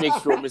stop and me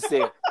make sure me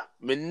say,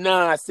 me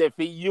nah say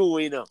for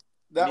you know.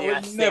 That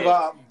will never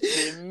happen.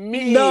 For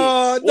me.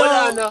 No.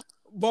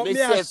 But me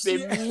say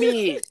for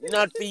me,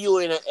 not for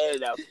you,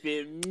 elder.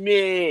 For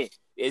me.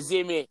 You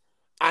see me?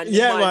 And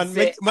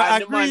I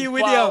agree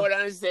with you.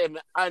 And say, me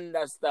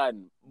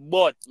understand.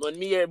 But when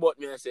me hear about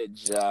me, I say,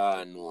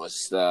 John,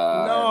 what's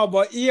that? No,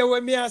 but here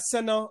with me, I say,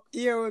 I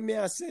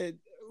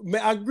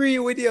agree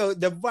with you.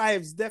 The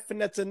vibes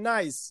definitely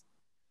nice.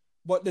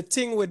 But the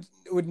thing with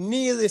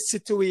Neely's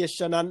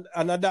situation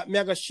and that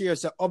mega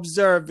shares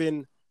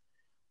observing,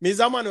 me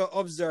a man will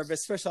observe,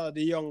 especially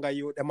the younger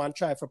youth, them and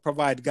try to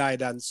provide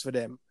guidance for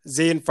them.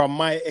 Zane, from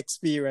my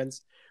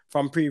experience,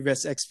 from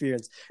previous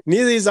experience.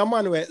 Neely is a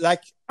man where,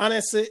 like,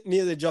 honestly,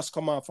 Neely just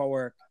come off of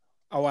work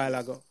a while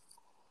ago.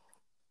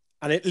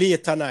 And it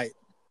late at night.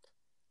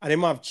 And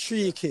him have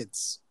 3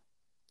 kids.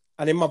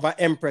 And him have an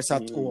empress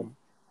at home.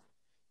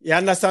 You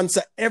understand?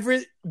 So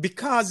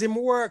because him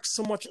works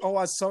so much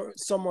hours,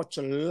 so much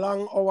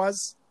long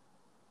hours,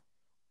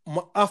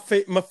 I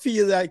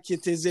feel like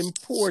it is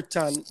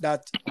important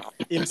that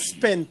him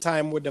spend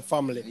time with the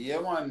family. Yeah,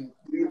 man.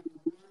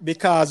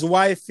 Because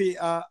wifey,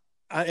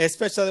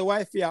 especially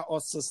wifey are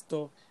us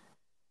too,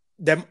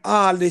 them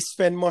all they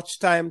spend much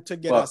time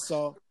together.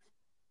 So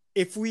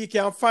if we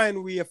can find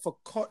a way for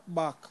cut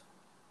back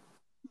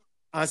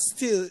and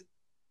still,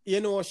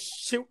 you know,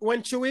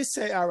 when she will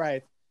say, all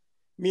right,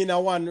 me in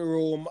a one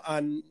room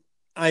and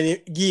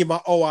give him an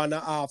hour and a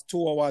half,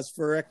 2 hours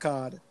for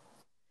record.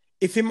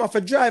 If him have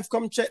a drive,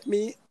 come check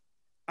me,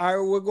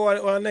 or we go on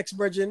our next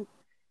virgin,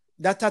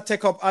 that'll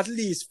take up at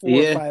least 4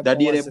 or 5 hours. That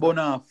day they burn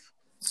off.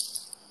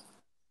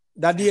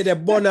 That day they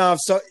burn off.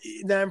 So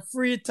in them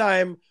free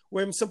time,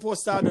 when I'm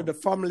supposed to do the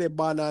family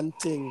band and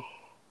thing,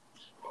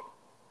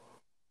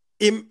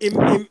 him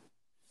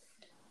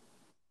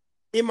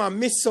a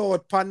miss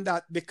out on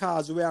that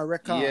because we are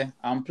record. Yeah,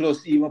 and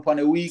plus even upon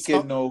the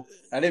weekend now,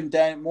 at them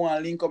time more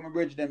link up and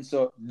bridge them,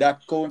 so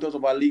that count us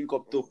about link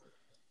up too.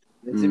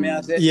 You see me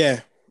I say?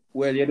 Yeah.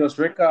 Well, you just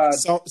record.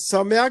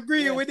 So me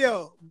agree with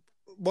you.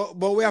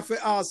 we have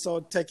to also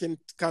take in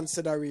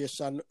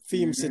consideration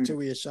theme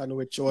situation,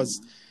 which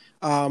was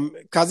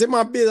because it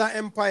might build an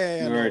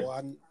empire, you know,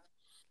 and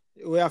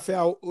we have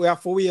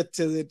to wait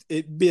till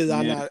it build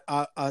on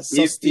a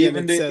sustain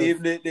itself.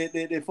 Even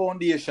the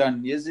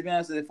foundation, you see me,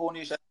 I say the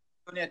foundation.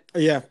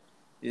 Yeah.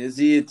 You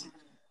see it.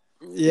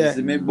 Yeah. You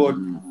see me, but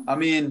I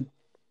mean,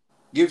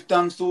 give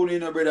thanks to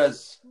Uno,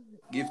 brothers.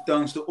 Give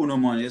thanks to Uno,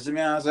 man. You see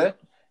me, I say?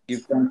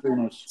 Give thanks to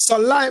Uno. So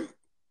Lime,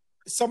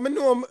 some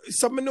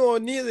know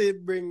nearly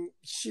bring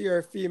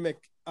sheer female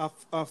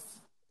of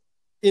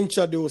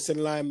introducing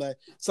Limelight.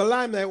 So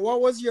Limelight,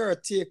 what was your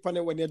take on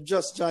it when you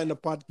just joined the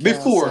podcast?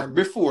 Before.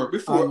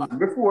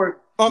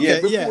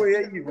 Okay, before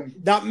you even.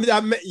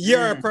 That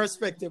your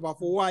perspective of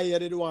why you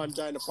didn't want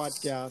to join the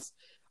podcast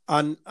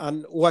and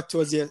what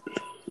was your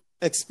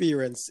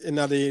experience in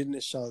the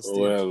initial stage?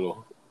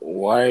 Well,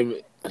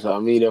 why? So I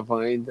made a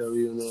fine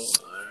interview now.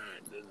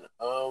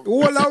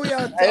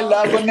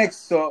 Ella go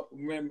next, so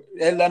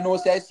Ella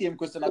knows I see him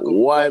question.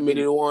 Why me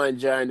didn't want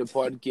to join the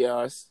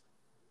podcast?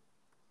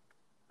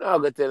 I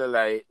gotta tell you,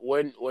 like,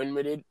 when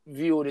me did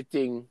view the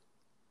thing,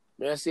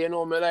 I say, me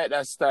like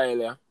that style,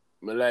 yeah.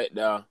 Me like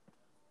the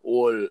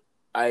whole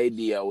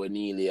idea when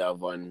Neely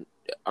have on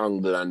the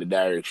angle and the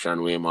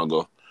direction where I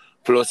go.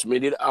 Plus, me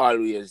did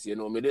always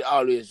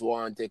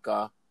want to take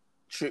a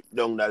trip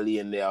down the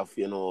lane there of,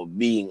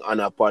 being on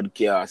a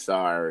podcast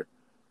or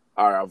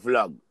a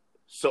vlog.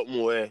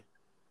 Something where,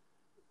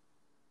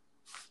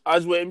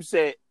 as what him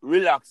say,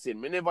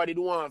 relaxing. Me never did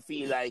want to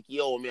feel like,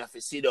 me have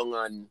to sit down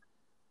and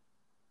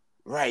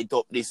write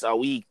up this a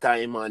week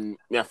time and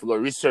me have to go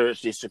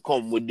research this to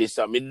come with this.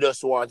 And me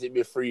just want it to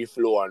be free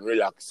flow and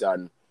relax.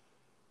 And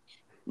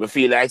me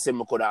feel like I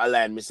could have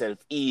aligned myself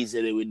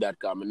easily with that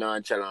because I'm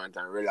nonchalant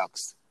and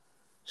relaxed.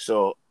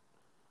 So,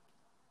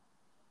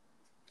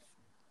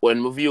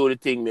 when me view the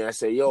thing, I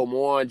say, I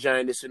want to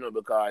join this,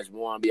 because I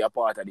want to be a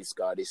part of this,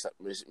 because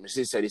my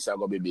sister this is going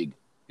to be big.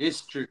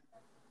 It's true.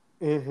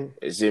 Mm-hmm.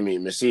 You see me?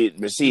 I see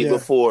it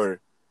before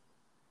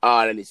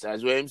all of this.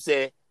 As when him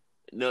say,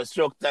 no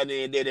structure,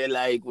 they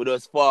like, we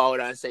just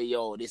forward and say,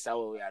 this is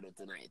how we are doing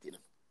tonight,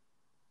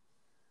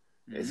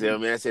 Mm-hmm. You see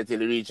me? I say, till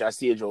we reach a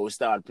stage where we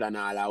start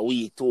planning all a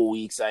week, 2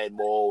 weeks side,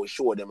 but we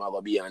show them how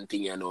to be and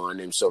thing, and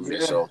them something.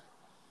 Yeah. So,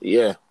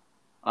 yeah.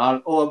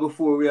 All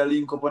before we are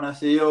link up and I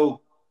say, the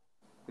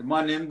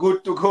man name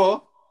good to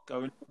go.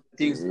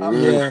 Things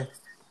happen. Yeah.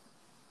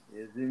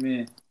 You see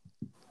me?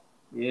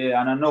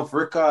 Yeah, and enough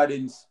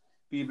recordings.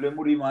 People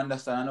would even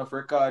understand enough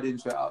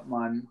recordings for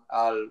happen,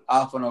 all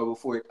half an hour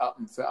before it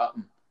happens for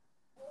happen.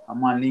 A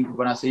man link up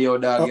and I say,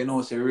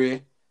 dog, say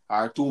Ray.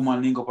 Or 2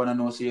 man link up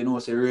and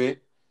say Ray.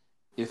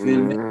 You feel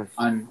me?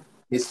 And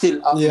it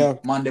still happen. Yeah.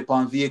 Man dey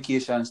on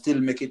vacation, still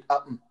make it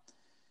happen.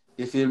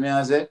 You feel me?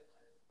 I say?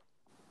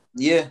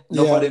 Yeah,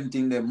 enough of them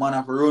things. The man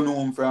have to run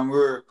home from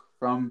work,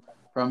 from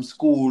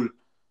school,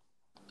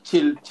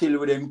 chill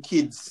with them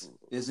kids.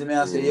 You see me?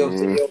 I say,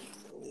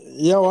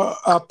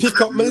 I pick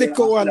up my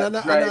liquor one and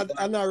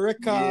a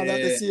record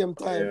at the same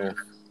time.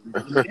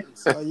 Yeah.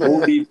 So,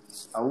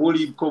 I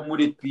will come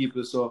with it,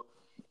 people. So,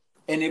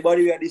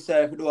 anybody who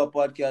decide to do a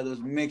podcast,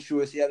 just make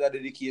sure you have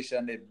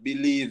dedication. They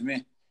believe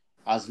me,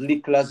 as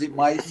little as it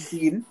might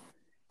seem,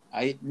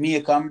 I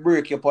make and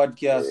break your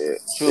podcast.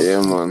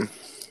 Man.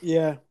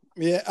 Yeah.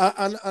 Yeah,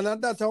 and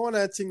at that, I want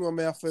to think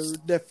we have to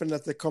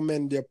definitely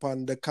commend you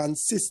upon the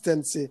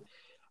consistency.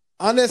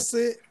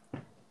 Honestly,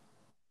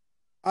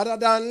 other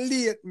than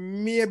late,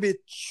 maybe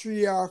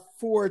 3 or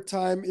 4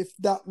 times, if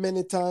that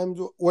many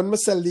times. When I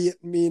say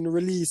late, mean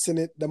releasing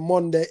it the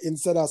Monday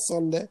instead of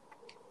Sunday.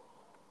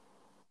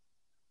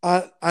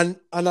 And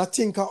I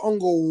think I only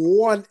go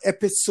 1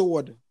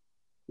 episode,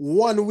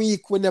 1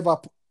 week we never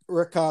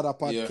record a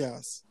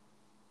podcast.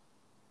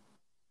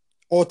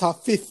 Yeah. Out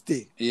of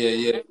 50.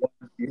 Yeah.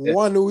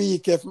 1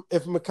 week, if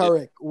I'm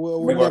correct,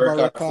 we never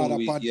record a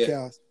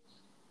podcast.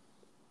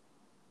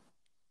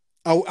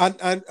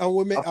 And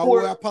we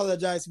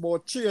apologize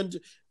about 300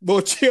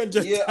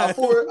 yeah, times.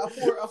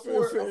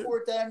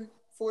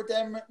 four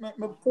time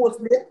me post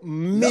me.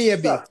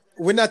 Maybe.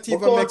 We're not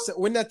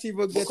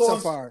even get so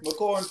far.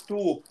 Because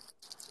 2.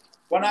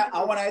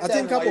 I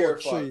think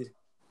about 3.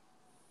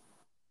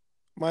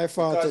 My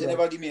fault. Because you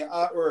never give me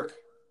artwork.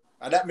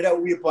 And that made a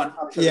weapon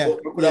actually. Yeah.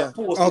 But we could have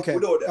posted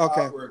without the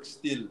artwork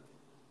still.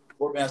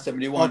 But I said,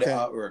 want the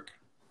artwork.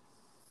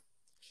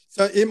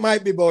 So it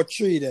might be about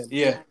 3 then.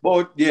 Yeah,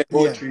 about 3.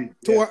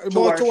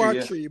 About 2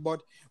 or 3.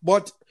 But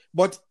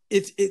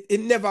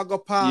it never go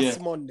past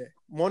Monday.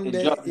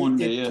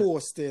 It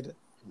posted.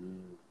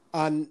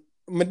 And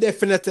I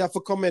definitely have to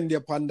commend you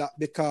upon that,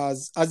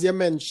 because as you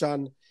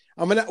mentioned,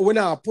 we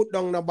not put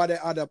down nobody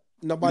else's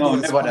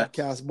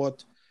podcast,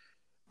 but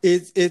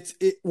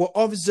it will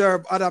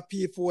observe other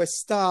people who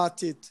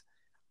start it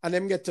and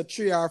them get to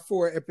 3 or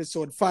 4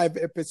 episodes, 5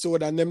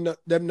 episodes, and them not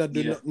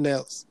do nothing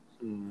else.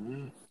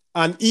 Mm-hmm.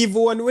 And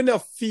even when we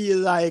don't feel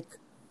like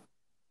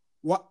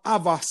we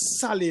have a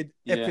solid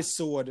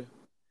episode,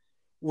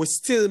 we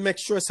still make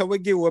sure so we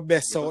give our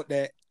best out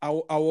there. I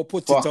will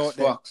put it out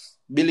there.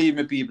 Believe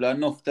me, people,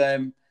 enough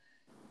time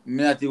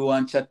me not even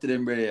want to chat to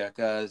them, brother,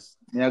 because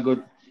me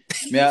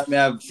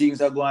have things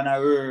that go on at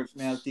work,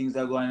 me have things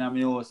that go on at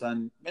my house,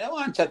 and me don't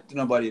want to chat to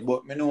nobody,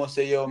 but me know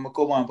say, yo, me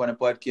come on the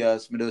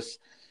podcast, me just,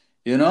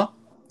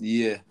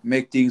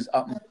 make things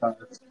happen.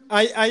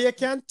 I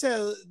can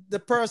tell the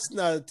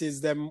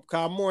personalities, them,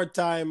 because more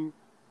time,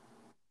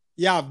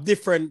 you have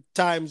different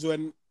times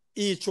when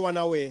each one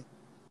away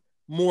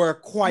more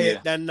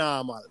quiet than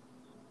normal.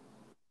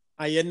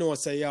 And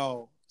say,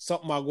 yo,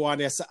 something will go on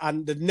there.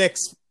 And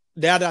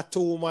the other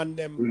two man,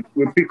 them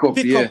we pick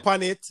up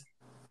on it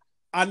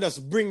and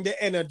just bring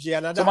the energy.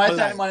 And so my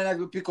time, the man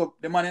will pick up,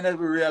 the man will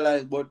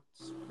realize, but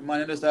the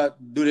man will start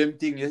do them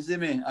thing, you see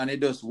me? And it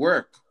does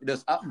work. It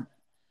does happen.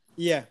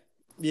 Yeah.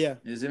 You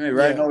see me?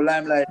 Right now,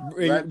 Limelight.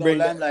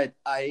 Limelight,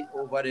 I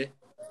over there.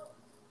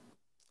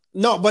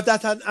 No, but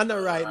that's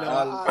another right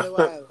now.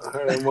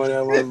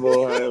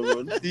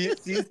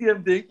 See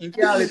same thing? You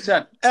can't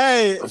chat.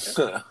 Hey,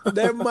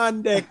 them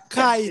man they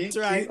kite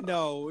right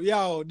now.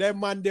 Yo, them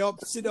man they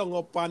sit down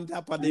up on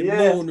top of the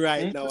moon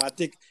right now. I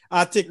take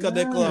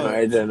the cloud.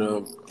 I don't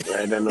know.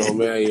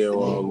 Me I hear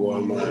one go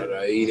on, man.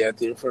 I idiot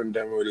in front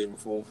of him with him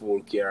full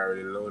car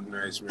with the loud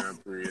nice man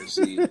pray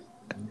see.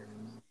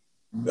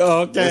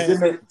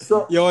 Okay.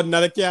 So you're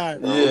not a car.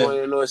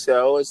 You know, say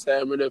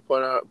outside me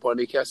on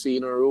the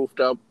casino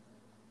rooftop.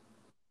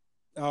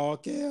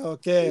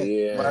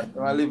 Okay. Yeah.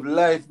 I live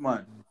life,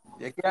 man.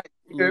 You can't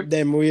hear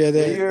them weird.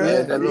 You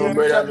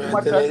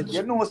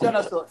know,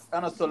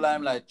 I'm not so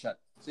Limelight chat.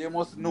 So you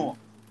must know.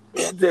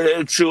 Tell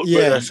the truth,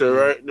 brother. So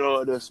right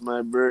now, that's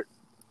my birthday.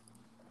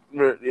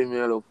 Me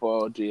I look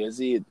forward to. You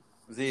see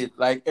it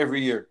like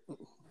every year?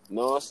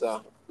 No, sir.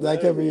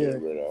 Like every year.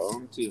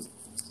 Brother.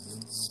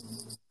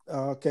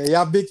 Okay. You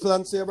have big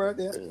plans for your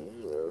birthday?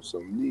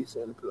 Some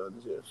decent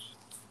plans, yes.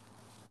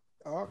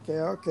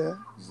 Okay.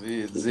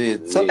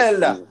 Zid. So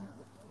Elda.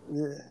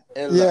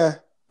 Yeah.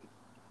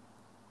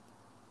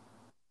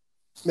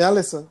 May I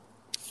listen?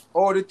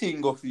 All the thing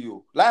go for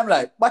you.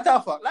 Limelight. But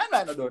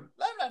Limelight not done.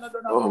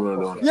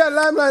 No. Yeah,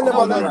 Limelight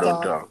never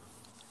done.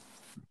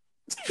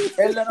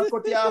 Elda not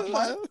cut you off,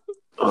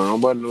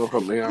 man. But no,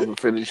 come here and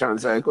finish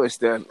answer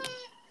question.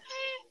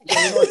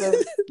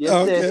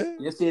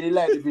 You say the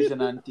light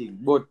division and thing.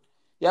 But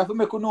you have to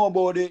make you know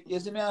about it. You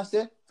see me I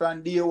say?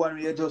 From day one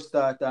when you just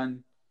start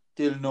and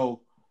till now.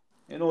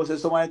 You know,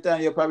 so many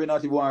times you probably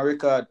not even on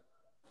record.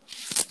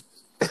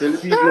 Tell the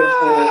people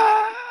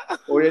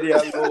already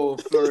have go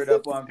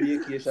Florida on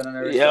vacation and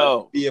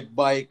everything. Be a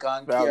bike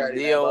and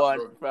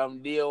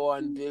from day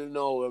one till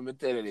now, let me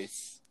tell you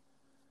this.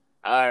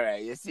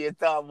 Alright, you see you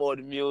talk about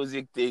the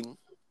music thing.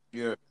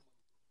 Yeah.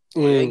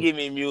 When you give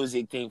me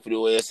music thing for the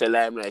way you say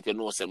Limelight, you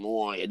know, say, I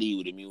want you to deal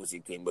with the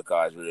music thing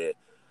because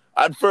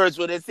at first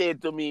when they say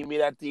it to me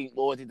that think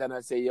about it and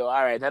I say, yo,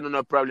 alright, I don't have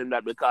no problem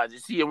that because you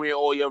see when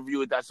all you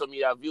view it as some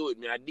you view it,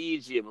 me a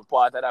DJ, I'm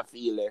part of that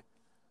feeling.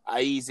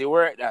 I easy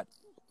work that.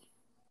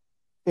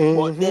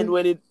 But then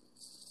when it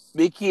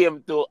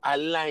became to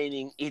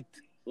aligning it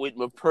with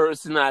my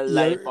personal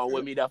life and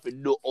when me have to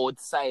do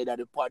outside of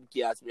the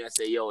podcast, me I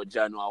say, yo,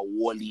 John, I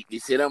won't leave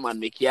this, man,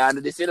 me can't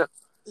do this,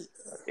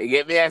 You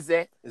get me, I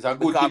say? It's a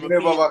good thing you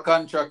never have a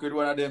contract with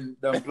one of them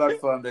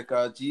platforms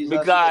because Jesus.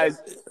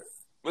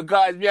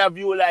 Because me have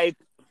you like,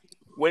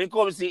 when it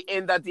comes to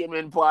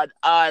entertainment part,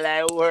 all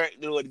I work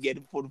do would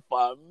get put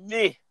for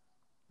me.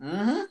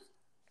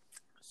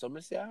 So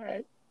me say,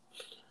 alright.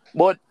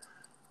 But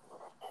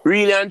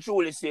really and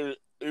truly still,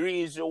 the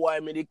reason why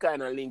me the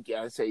kind of link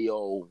here and say,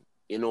 yo,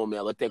 you know, me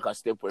I go take a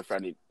step away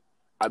from it.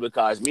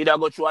 Because me that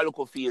go through a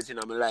local phase in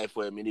my life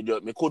where me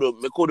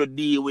could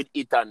deal with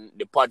it and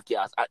the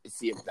podcast at the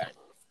same time.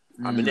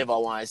 And me never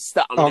want to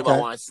stop. Never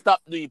want to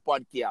stop doing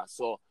podcast.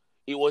 So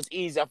it was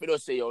easier for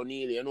us to say, yo,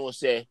 Neil, you know,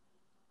 say,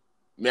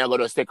 me I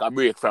gotta take a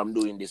break from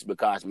doing this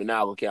because me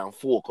now can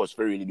focus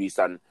for really this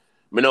and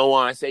me don't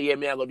want to say, yeah,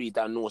 me I go do it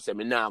and no say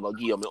me now go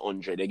give you me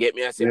 100. You get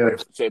me? I say,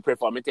 so you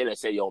prefer me tell you,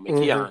 say, yo, me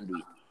can't do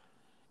it.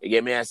 You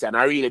get me? I say, and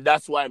I really,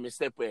 that's why me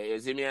step away. You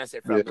see me? I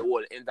say, from the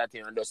whole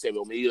entertainment, just say,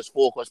 well, me just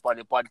focus on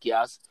the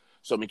podcast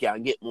so me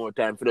can get more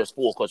time for just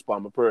focus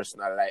on my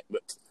personal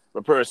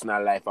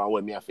life and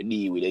what me have to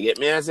deal with. You get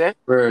me? I say?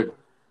 Bird.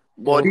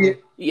 But, man.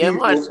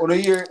 On a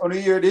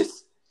year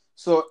this,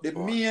 so the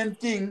main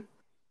thing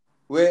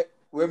where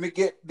me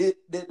get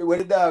where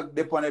the dog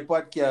dip on the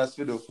podcast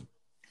for do.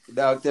 The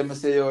dog tell me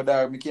say, yo,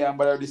 dog, me can't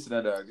bother this in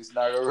a dog. This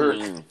not gonna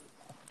work.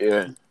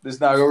 Yeah. This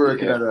not gonna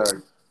work in a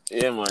dog.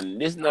 Yeah, man.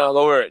 This not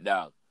gonna work,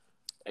 dog.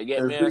 You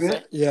get me? I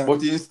say? Yeah.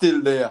 But he's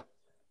still there.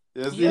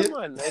 You see it?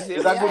 Man.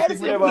 It's a good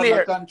thing we never have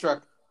a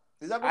contract.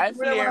 I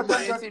flare,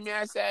 man. You see me?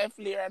 I say I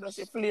flare. I don't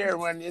say flare,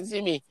 man. You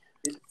see me?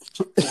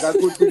 It's a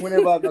good thing we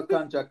never have a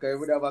contract. We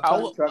would have a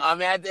contract. I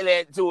mean, I tell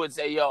you too,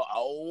 say, yo, a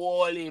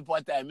whole heap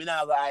of time, I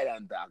not go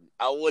island talk.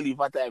 A whole heap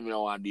of time, I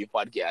don't want to do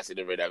podcast, you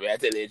know, brother. I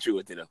tell you the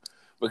truth, you know.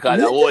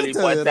 Because a whole heap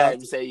of time,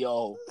 say,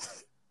 yo,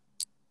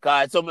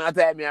 because some of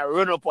the time, I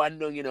run up and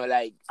down, you know,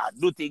 like, I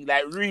do things,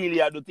 I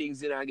do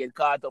things, you know, and get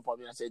caught up on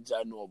me. I say,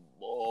 John, no,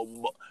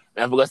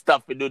 I have to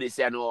stop to do this,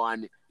 you know,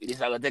 and this is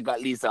going to take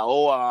at least an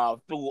hour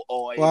or 2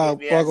 hours. Wow,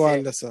 go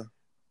on, sir.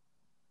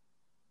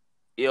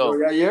 Yo.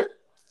 You hear?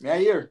 Me I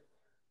hear.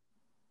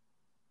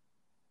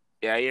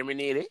 Yeah, hear me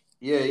nearly?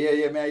 Yeah,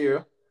 me I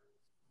hear.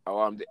 I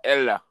want the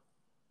Ella.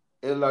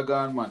 Ella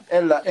gone, man.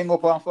 Ella, hang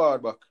up and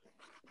forward back.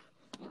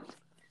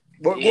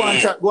 But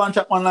Yeah. go and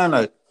chat online,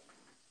 like.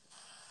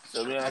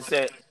 So me I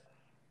said,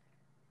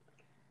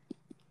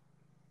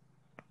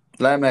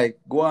 Limelight,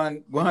 go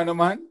on,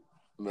 man.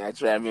 me I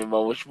try to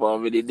remember which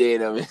one with the day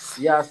now, miss.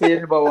 Yeah, say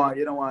you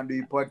don't want to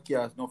do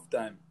podcast enough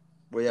time.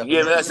 But you have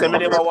Yeah, me I to say me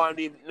never want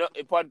to do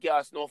a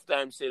podcast enough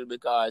time still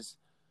because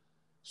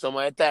some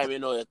of the time,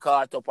 you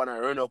caught up and I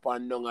run up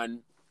and down and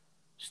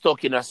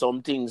stuck in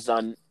some things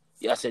and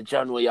you say,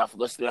 John, well, you have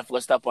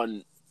to stop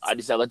and I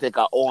just have to take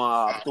 1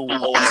 hour, 2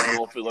 hours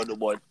now to go do,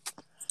 but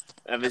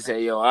I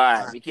say, yo,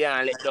 alright, me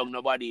can't let down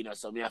nobody,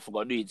 so me have to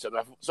go do it.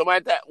 So my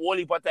time, whole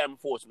heap of time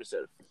force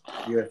myself.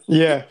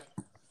 Yeah.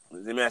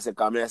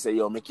 I say,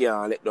 yo, me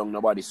can't let down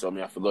nobody, so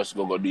me have to just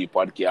go do a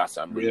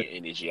podcast and bring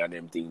energy and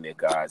them things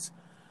because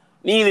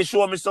nearly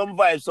show me some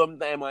vibes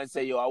sometime and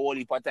say, yo, a whole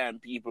heap of time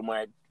people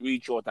might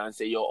reach out and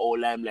say, yo, oh,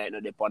 Limelight,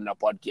 no, they on the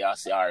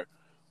podcast, or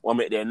what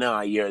make them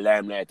now hear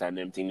Limelight and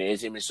them things, you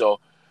see me? So,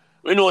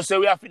 we know, so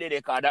we have to do that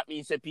because that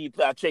means that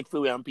people are check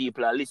for and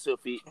people are listen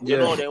for it. You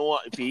know, they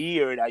want to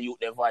hear that youth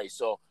their voice.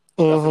 So,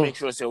 we have to make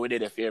sure so we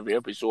did a favorite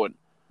episode.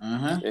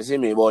 You see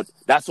me? But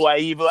that's why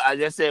even, as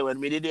I say,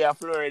 when we did it in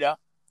Florida,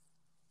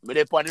 we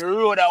did on the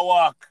road I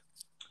walk.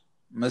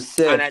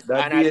 Myself,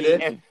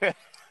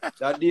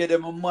 that day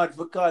them mad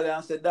for calling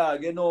and say,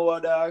 dog, you know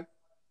what, dog?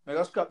 I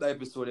got scrap that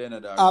episode in the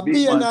dog.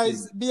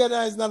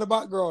 BNI is not the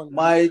background.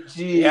 My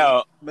G,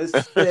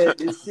 myself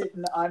is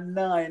sitting at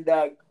 9,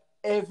 dog.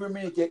 Every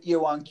minute you hear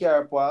one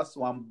car pass,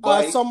 one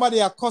bike.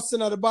 Somebody are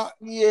cussing at the back.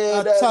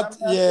 Yeah,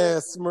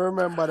 yes, I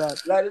remember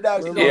that. Like the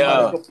dog,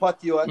 like a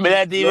patio. I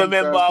don't even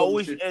remember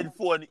which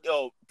headphone.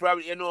 Yo,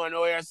 probably you know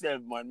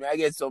yourself, man. I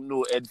get some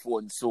new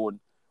headphones soon.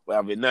 We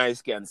have a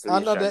nice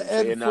cancellation. Another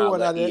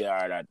headphone at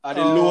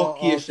the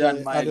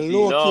location, at the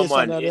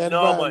location of the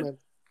environment.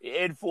 The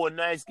headphone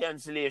nice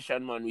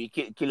cancellation, man. We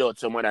kill out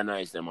some other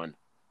nice, man.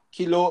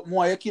 You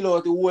kill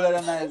out the whole of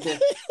the nice.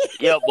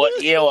 Yeah, but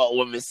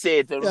when we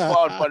say to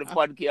the for the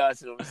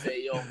podcast, we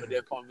say, yo, me they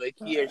on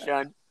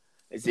vacation.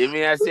 You see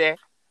me, I say,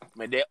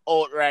 me they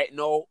out right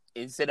now.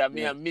 Instead of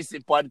me miss the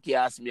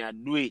podcast, me I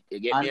do it. You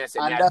get me? I say,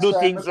 me I do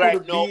things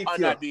right now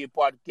and I do a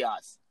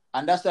podcast.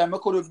 And that's why I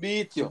could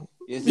beat you.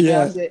 You see me,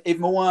 I say, if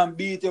I want to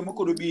beat you, I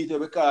could beat you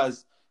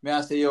because me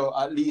I say, yo,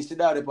 at least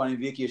that upon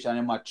vacation,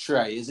 I might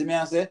try. You see me,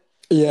 I say?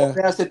 Yeah.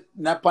 But I say,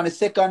 upon the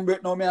second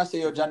break now, me I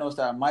say, yo, John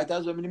Ostar, might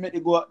as well me make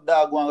the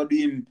dog go and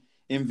do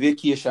him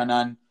vacation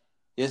and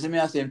you see me,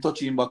 I say, I'm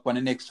touching back on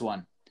the next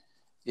one.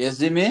 You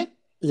see me?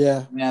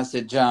 Yeah. Me I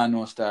say, John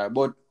Ostar.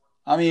 But,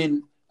 I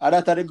mean,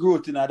 that's the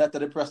growth, that's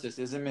the process,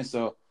 you see me?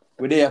 So,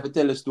 we there have to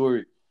tell a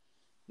story.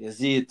 You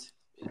see it?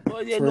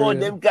 But you know,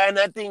 them kind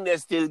of thing they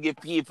still give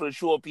people,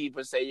 show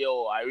people, say,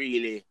 yo, I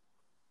really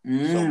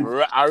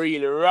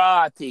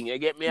raw thing. You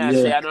get me? I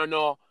say, I don't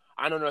know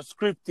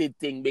scripted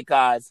thing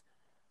because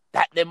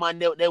that the man,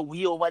 they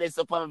we over this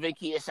up on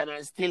vacation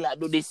and still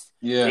do this.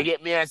 Yeah. You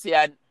get me? I say,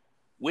 and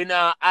we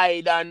not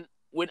hide and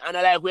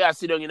like we are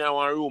sitting down in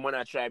our room and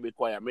I try to be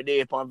quiet. Me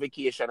there on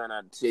vacation and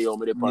I say, yo,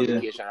 me there on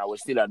vacation. I will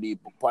still do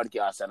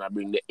podcast and I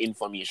bring the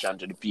information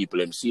to the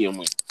people and see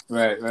them.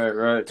 Right.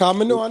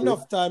 Because I know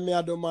enough time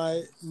I do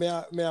my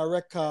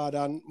record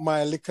and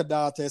my liquor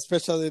data,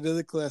 especially the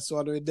littlest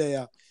one with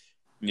there.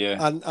 Yeah.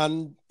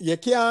 And you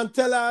can't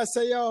tell her,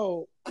 say,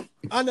 yo,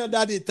 I know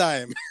daddy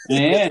time.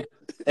 Yeah.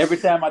 Every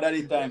time I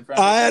daddy time.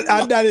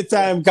 I daddy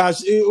time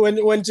because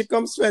when she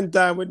comes spend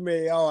time with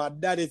me,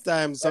 daddy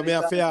time. So me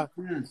I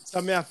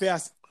fear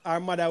our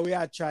mother we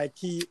are try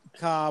keep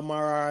calm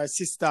or our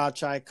sister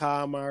try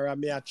calm or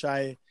me I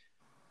try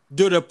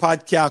do the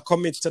podcast,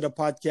 commit to the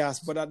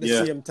podcast, but at the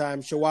same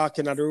time she walk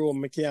in the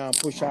room, me can't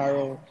push her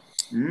out.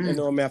 You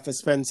know, me have to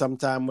spend some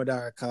time with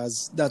her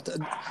because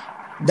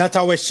that's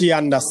how she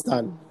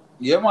understand.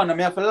 Yeah, man,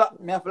 me have to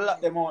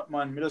lock them out,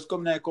 man. Me just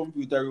come in the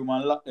computer room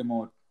and lock them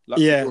out. Lock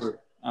the door.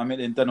 And make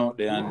them turn out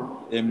there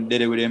and them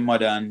did it with their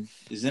mother and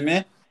you see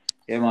me?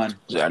 Yeah, man.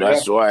 Yeah,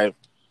 that's why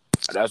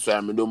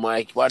I do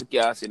my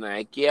podcast in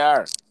my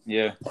car.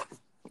 Yeah.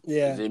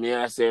 Yeah. You see me,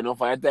 I say no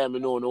for time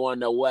no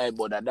wonder why,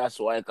 but that's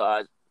why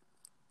cause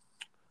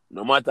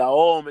no matter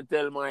how me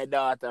tell my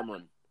daughter,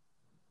 man,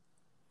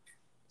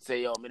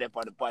 say yo, me there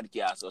on the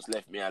podcast, just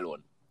left me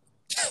alone.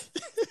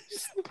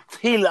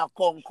 Still a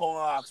come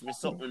ask me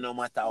something no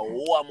matter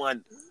what,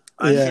 man.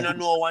 And she don't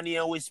know one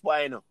ear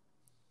whisper, you know.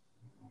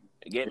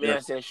 You get me? I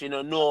say she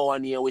don't know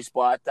one ear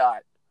whisper at all.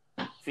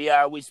 For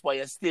her whisper,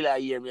 you still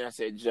hear me. I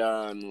say,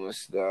 John,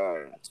 what's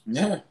that?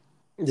 Yeah.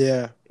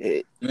 Yeah.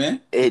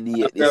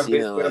 Idiot, this, you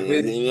know.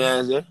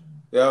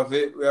 We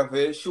have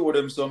to show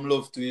them some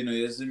love too,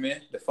 you see me?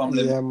 The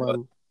family,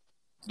 man.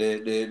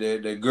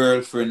 The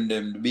girlfriend,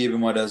 them, the baby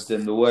mothers,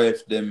 them, the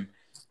wife, them,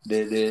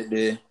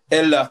 the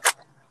elder.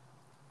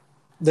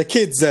 The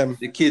kids them.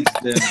 The kids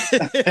them.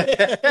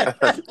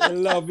 You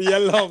love me.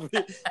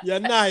 You're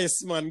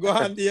nice, man. Go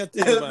on do your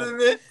thing,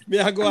 man. Me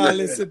I go and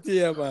listen to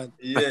you, man.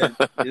 Yeah.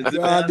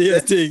 Go on do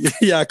your thing.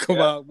 Yeah, come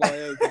on,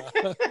 boy.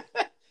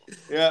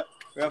 Yeah.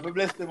 We have to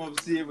bless them up,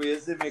 see you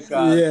see me,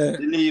 because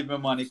believe me,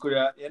 man, it could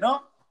have, it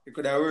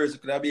could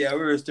have been a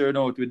worse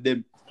turnout with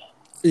them.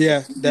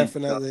 Yeah,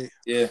 definitely.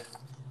 Yeah.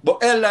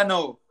 But Ella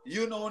now,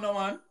 you know no,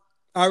 man.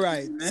 All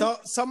right. So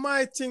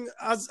my thing,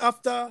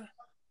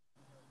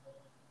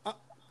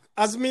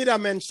 as Mida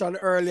mentioned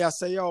earlier, I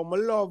say, I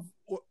love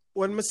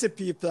when I see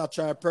people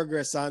try to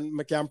progress and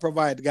I can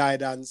provide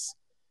guidance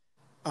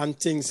and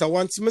things. So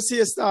once I see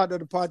you start the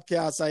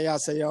podcast, I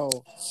say,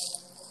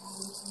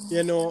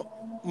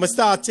 I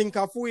start think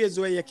of ways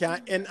where you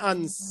can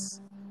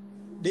enhance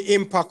the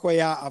impact where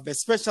you have,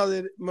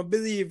 especially I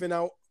believe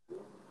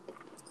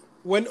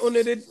when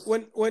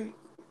the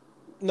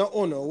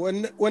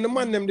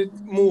man them did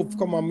move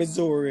come on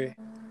Missouri.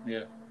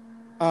 Yeah.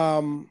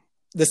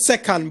 The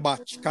second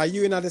batch, because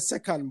you in the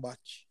second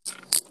batch.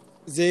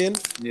 Zane?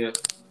 Yeah.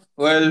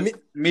 Well,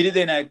 me did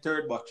in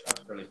third batch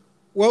actually.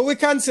 Well, we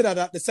consider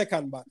that the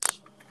second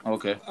batch.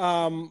 Okay.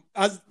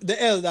 As the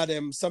elder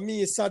them, so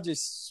me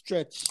suggest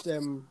stretch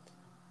them.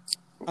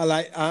 I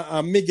like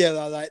Miguel.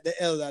 I like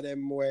the elder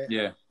them where.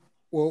 Yeah.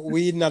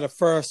 We in the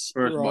first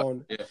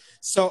round. Yeah.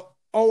 So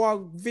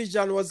our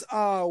vision was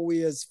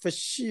always for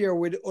share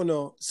with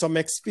some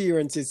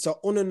experiences. So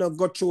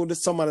go through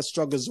some of the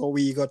struggles what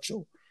we got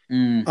through.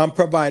 And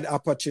provide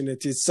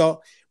opportunities.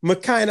 So I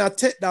kind of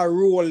take that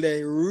role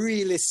there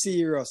really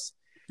serious.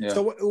 Yeah.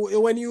 So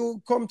when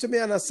you come to me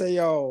and I say,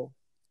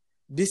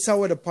 this is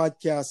what the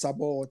podcast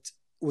about,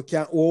 we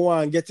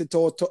want to get it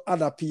out to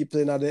other people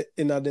in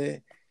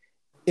the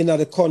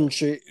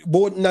country,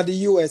 both in the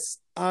US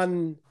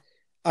and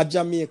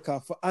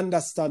Jamaica, for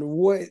understand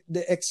what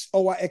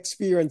our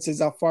experiences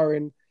are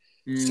foreign.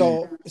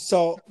 So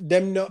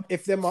them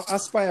if them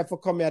aspire for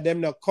come here,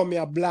 them not come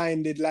here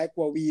blinded like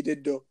what we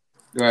did do.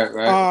 Right.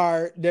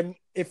 Or them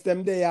if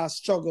them they are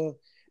struggle,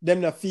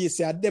 them not feel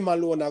say them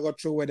alone I go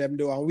through what them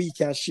do and we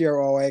can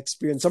share our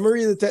experience. So I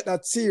really take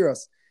that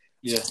serious.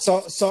 Yeah.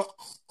 So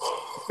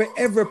for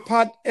every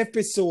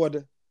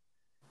episode,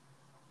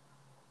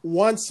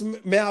 once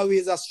me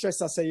always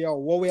stress I say,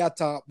 what we are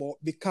talking about,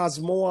 because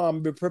more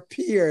and be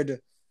prepared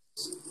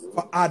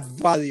for add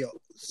value.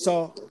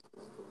 So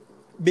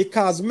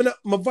because me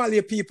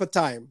value people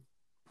time.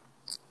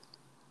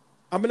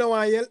 I'm gonna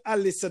want you to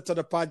listen to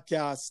the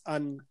podcast,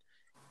 and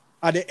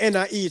at the end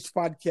of each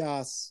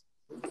podcast,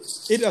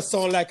 it just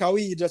sound like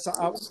we just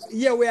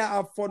we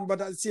have fun,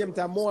 but at the same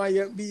time, more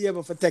you be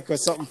able to take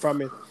something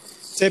from it.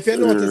 So if you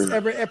notice,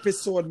 every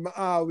episode,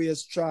 I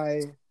always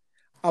try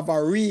have a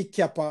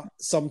recap of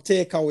some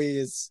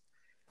takeaways.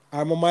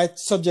 I might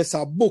suggest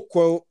a book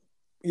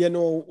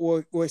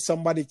where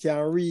somebody can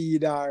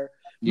read, or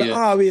but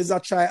always I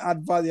try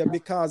add value,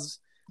 because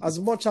as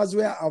much as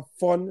we have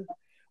fun,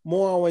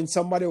 more when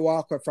somebody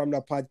walk away from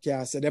the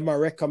podcast, them I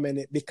recommend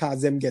it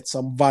because them get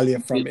some value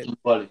from it.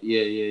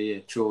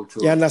 Yeah. True.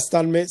 You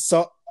understand me?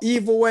 So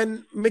even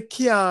when me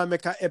can't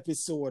make an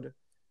episode,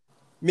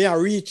 me I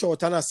reach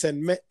out and I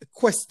send me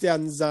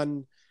questions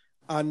and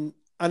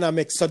I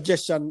make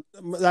suggestions.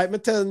 Like me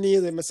tell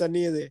Neely, I say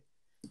Neely,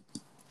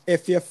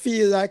 if you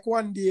feel like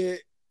one day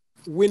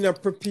we're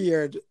not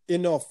prepared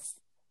enough,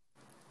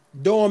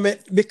 don't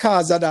make,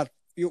 because of that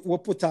we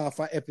put off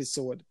an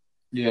episode.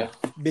 Yeah.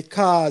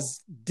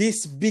 Because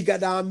this bigger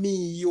than me,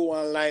 you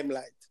and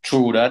Limelight.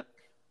 True that.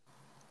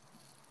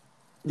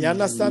 You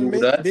understand me?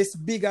 This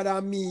bigger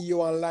than me,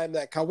 you and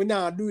Limelight. Because we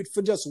not do it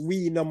for just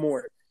we no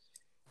more.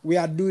 We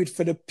are do it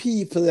for the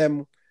people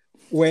them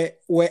where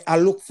I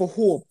look for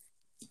hope.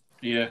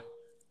 Yeah.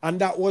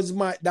 And that was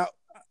I'm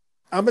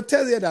gonna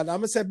tell you that. I'm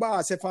gonna say,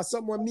 boss, if I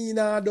someone me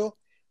now do,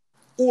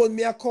 hold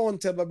me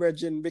accountable,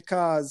 Virgin,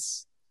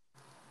 because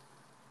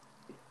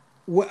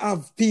we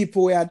have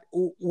people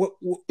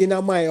who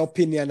in my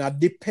opinion, that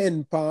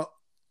depend on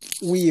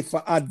we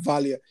for add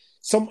value.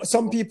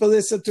 Some people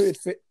listen to it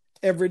for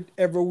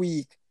every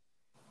week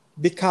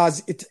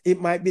because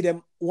it might be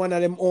them one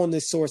of them only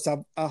source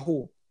of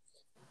hope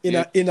in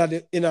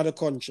the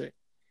country.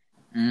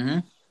 Mm-hmm.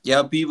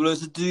 Yeah, people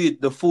listen to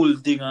it the full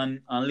thing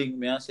and link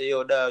me and say,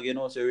 yo dog,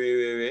 say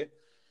Ray.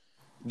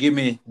 Give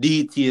me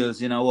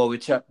details, what we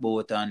chat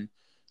about and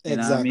exactly.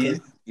 Know what I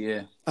mean?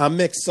 Yeah. And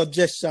make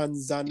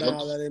suggestions and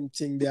all of them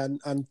things there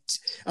and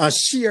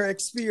share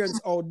experience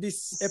how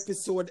this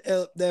episode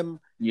helped them.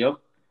 Yep.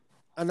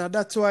 And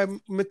that's why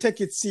I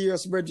take it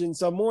serious, Bridging.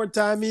 So more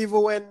time,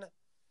 even when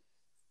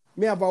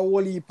me have a whole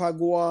heap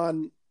go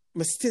on,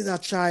 I still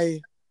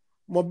try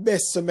my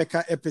best to make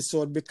an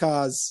episode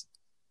because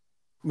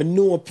I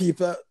know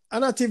people,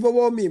 and not even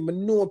about me, I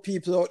know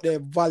people out there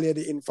value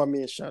the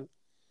information.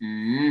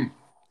 Mm-hmm.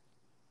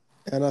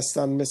 You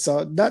understand me?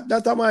 So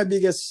that's my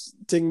biggest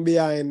thing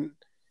behind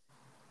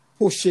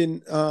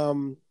pushing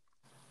for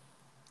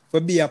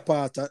be a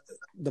part of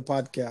the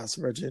podcast,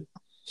 Virgin.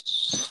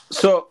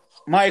 So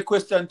my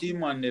question to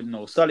you on them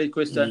now, solid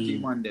question to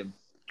you on them.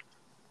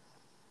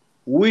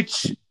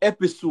 Which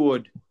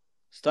episode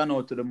stand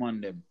out to the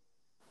man them.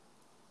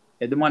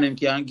 If the man them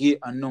can get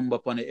a number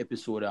upon the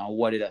episode and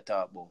what did I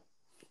talk about?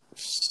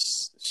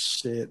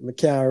 Shit, I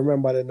can't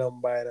remember the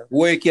number.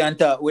 Where you can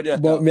talk? Where did I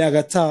talk? But me I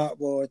got talk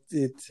about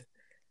it.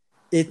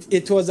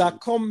 It was a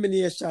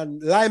combination.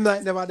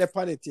 Limelight never had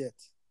upon it yet.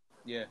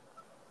 Yeah.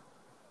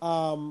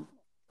 I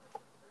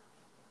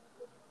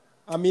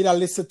mean, I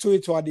listen to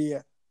it what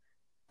the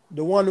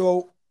one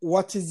who,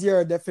 what is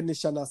your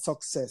definition of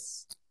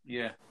success?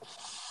 Yeah.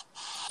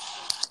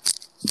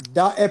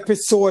 That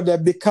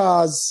episode,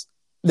 because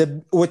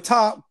we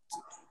talked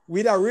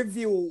with a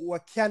review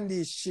what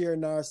Candy shared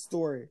in our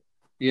story.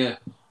 Yeah.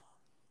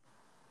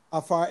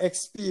 Of our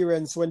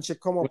experience when she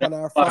come up on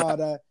her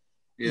father.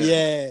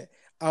 Yeah.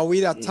 And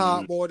we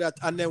talk about that,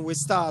 and then we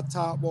start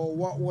talk about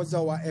what was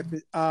our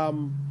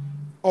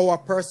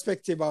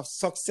perspective of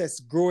success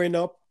growing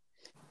up,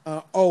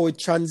 how we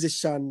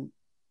transition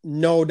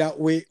now that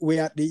we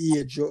at the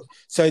age.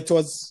 So it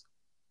was,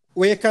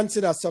 we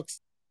consider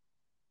success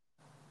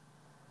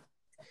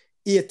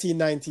 18,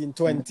 19,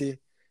 20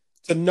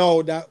 to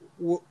know that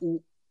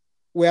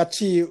we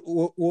achieve,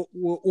 we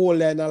all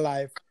learn a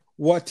life.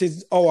 What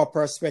is our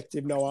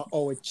perspective now and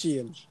how it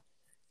changed?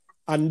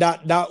 And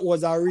that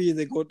was a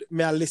really good,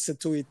 may I listen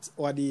to it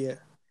over the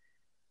year.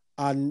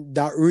 And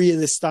that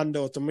really stand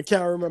out. I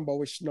can't remember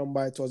which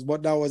number it was,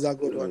 but that was a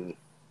good one.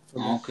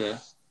 Okay.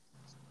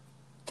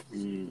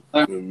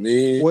 For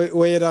me.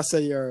 Where did I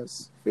say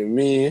yours? For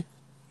me.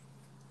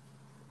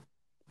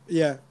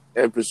 Yeah.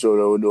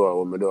 Episode I would do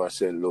when I do at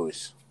St.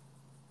 Louis.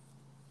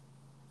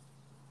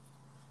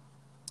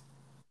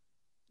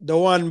 The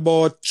one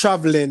about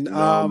traveling.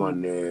 No,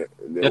 man, the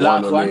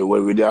one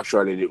where we did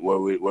actually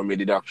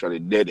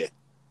did it.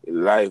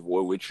 Live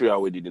where we try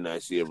we did in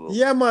ICA, bro.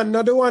 Yeah, man,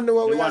 not the one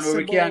where we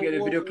can't get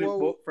a video clip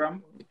book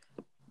from.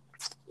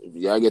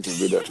 Yeah, I get the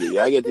video clip.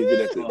 Yeah, I get the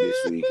video clip this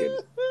weekend.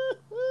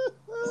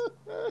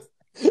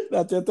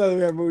 That you tell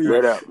me about you.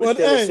 Brother, but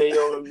hey, say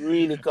you're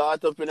really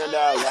caught up in a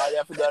dog. All you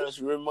have to do is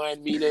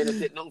remind me that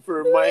take nothing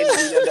for remind me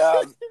the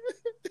dog.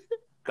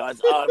 Cause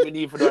all we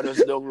need for that is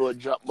download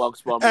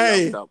Dropbox from my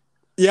laptop.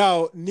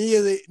 Yo,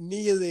 nearly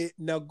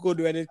not good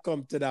when it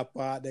comes to that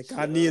part. They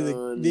can nearly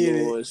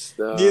is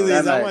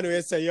the one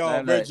who say,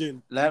 yo,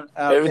 virgin.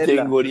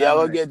 Everything good. You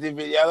gonna get the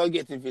video. You gonna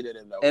get the video.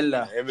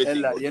 Ella,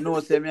 you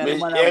know, say me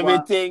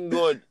everything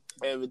good.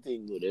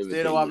 Everything good. Everything.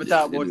 You don't want to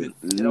talk about it.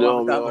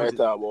 No, I don't want to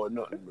talk about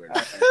nothing,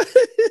 brother.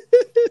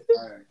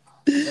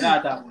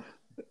 Alright.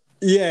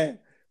 Yeah.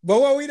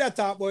 But what we not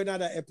talk about in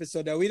another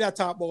episode, we not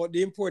talk about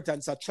the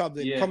importance of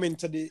traveling,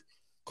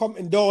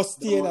 don't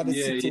stay in the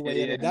city where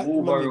you're that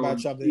money about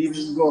traveling.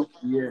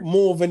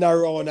 Moving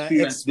around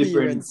and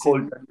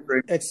experiencing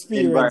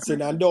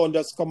and don't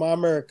just come to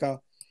America.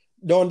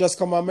 Don't just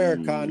come to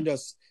America and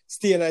just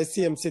stay in the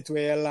same city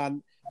where you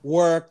land,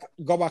 work,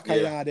 go back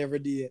a yard every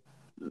day.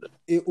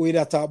 We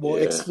not talk about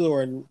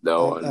exploring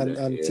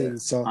and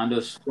things. So and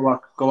just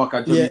go back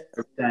and every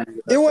time.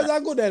 It was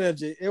a good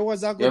energy.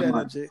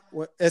 Energy.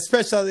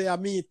 Especially I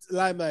meet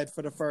Limelight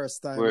for the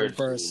first time in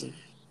person.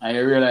 And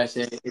you realize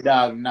the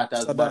dog not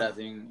as bad as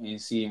in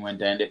seeing when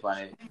they're in the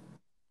panel.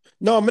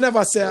 No, I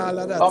never say all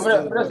of that.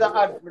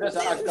 That's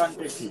an odd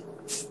context.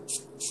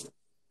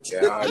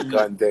 Yeah, odd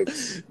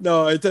context.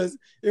 No, it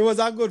was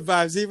a good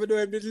vibes, even though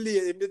it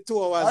the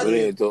 2 hours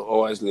late. 2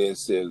 hours late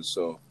still,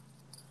 so.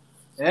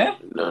 Yeah?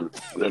 No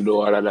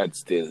do all of that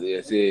still.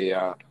 You see,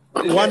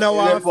 1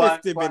 hour and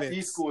 50 minutes.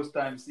 East Coast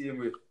time, same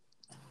way.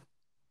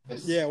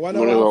 Yeah, 1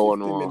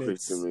 hour and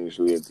 50 minutes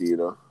late, you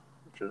know.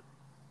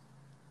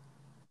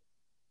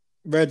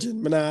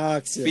 Virgin, I'm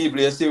not ask you.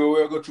 People, you see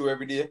what we go through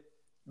every day.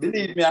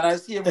 Believe me, and I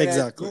see him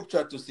exactly. Group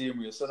chat to see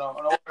him. So now,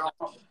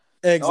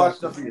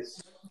 exactly.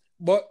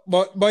 But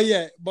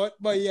yeah,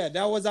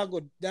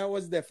 that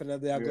was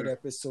definitely a good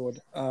episode.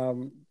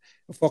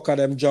 Fuck of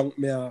them junk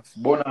me off.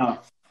 Bona.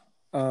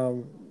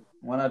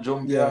 Wanna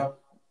junk yeah.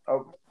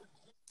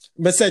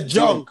 Me say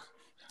junk.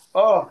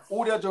 Oh,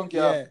 who the junk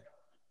yeah.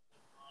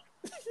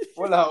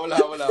 Hola.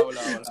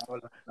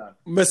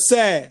 Me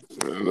say,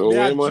 may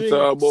I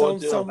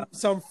drink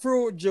some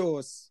fruit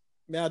juice.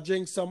 May I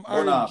drink some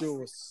orange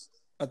juice?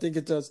 I think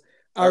it was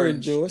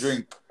orange juice.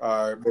 Drink.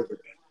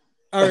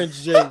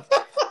 Orange drink.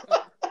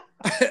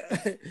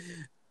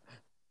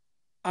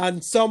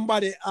 And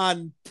somebody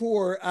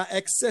pour an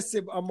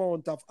excessive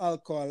amount of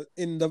alcohol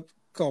in the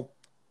cup.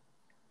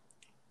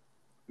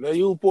 Now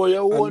you pour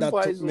your own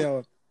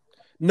poison.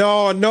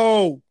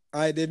 No.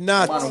 I did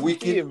not. Man,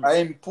 wicked. I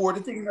ain't pour the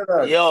thing in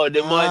that. Yo,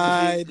 the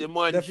man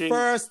the drink.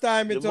 First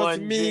time it was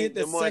me,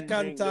 the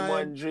second time. The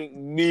man drink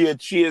beer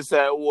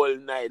chaser all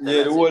night.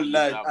 Yeah, the whole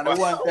night. And the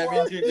one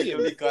time he drink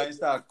it because he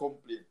start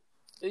complaining.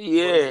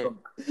 Yeah.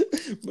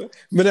 But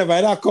never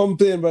I don't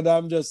complain, but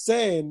I'm just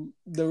saying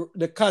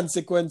the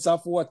consequence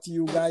of what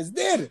you guys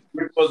did.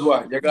 It was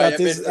what? That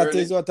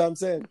is what I'm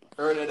saying.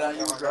 Earlier than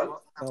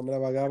usual. I'm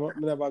never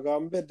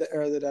going to bed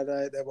earlier than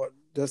I did, but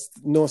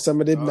just know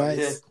somebody did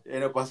nice. Yeah, you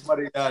know, but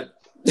somebody did.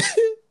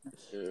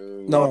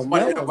 No,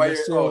 sorry.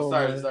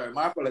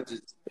 My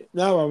apologies.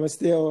 No, I'm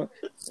still.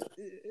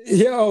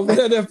 Yo,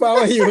 but the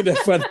power you the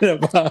for the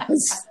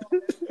boss.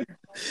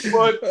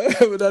 But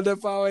the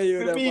power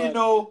you for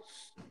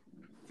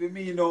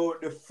me,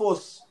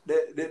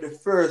 the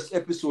first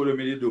episode of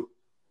me do.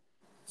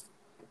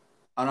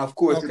 And of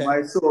course,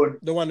 my son,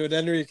 the one with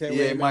Enrique.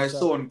 Yeah, my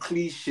son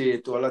cliche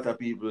to a lot of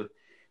people.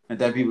 And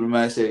then people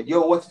might say,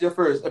 "Yo, what's your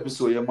first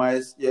episode? Your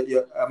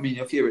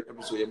favorite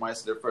episode. You might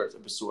say the first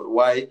episode.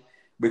 Why?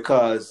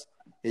 Because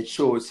it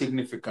showed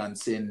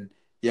significance in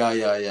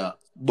yeah.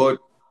 But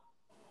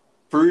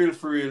for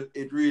real,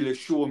 it really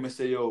showed me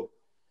say, yo,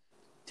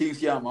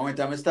 things when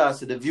time I start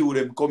to view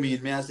them come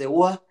in, me I say,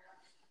 what?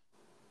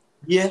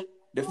 Yeah,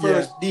 the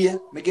first day,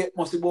 me get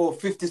must about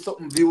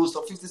 50-something views,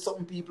 so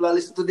 50-something people are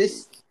listen to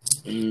this.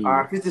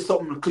 Or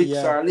 50-something clicks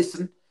are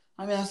listen.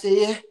 I mean I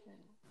say, yeah.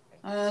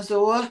 And I say,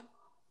 what?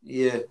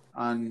 Yeah,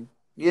 and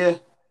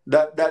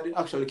that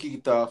actually kick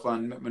it off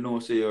and make me know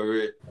say you're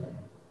right.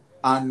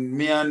 And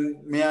me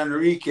and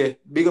Enrique,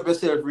 big up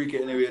yourself,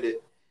 Enrique, anyway.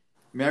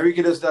 Me and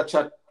Enrique does that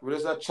chat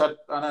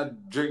and a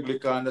drink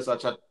liquor and that's a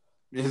chat.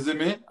 You see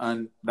me?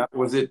 And that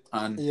was it.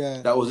 And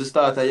that was the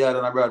start of Yard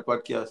and Abroad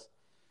podcast.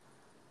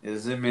 You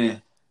see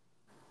me?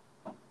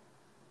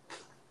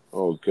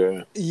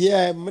 Okay.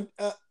 Yeah,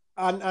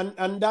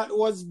 and that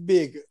was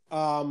big.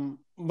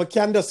 I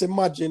can just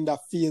imagine that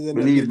feeling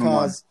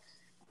because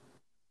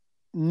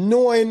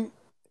knowing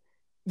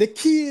the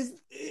key is,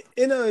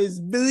 is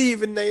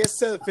believing in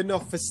yourself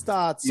enough to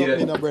start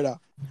something, brother.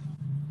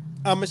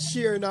 I'm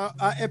sharing an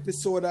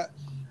episode that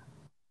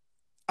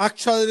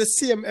actually the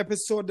same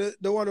episode,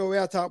 the one where we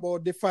are talking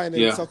about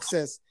defining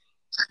success.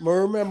 I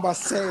remember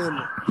saying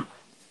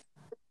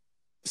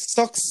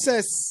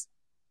success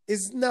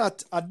is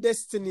not a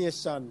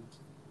destination.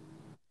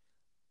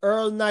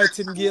 Earl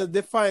Nightingale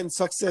defined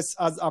success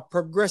as a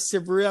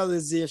progressive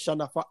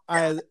realization of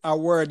a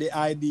worthy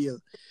ideal.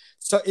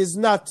 So it's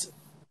not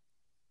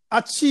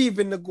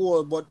achieving the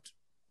goal, but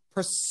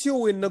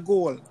pursuing the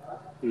goal.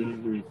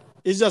 Mm-hmm.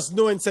 It's just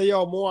knowing, say,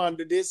 yo, I want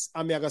to do this,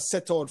 and I'm going to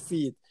set out for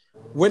it.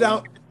 Whether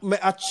I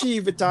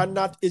achieve it or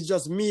not, it's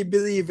just me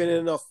believing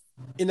enough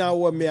in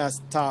what me has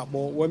talk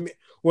about,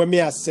 when me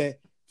has say,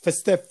 for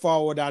step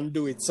forward and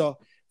do it. So,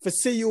 for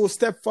see you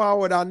step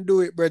forward and do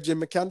it, Bridget,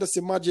 I can just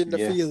imagine the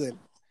feeling.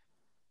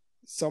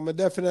 So, I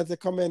definitely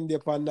commend you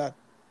upon that.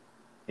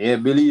 Yeah,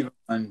 believe,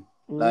 man.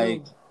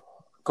 Like,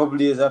 a couple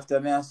days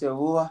after me, I say,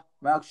 oh, I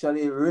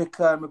actually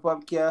record my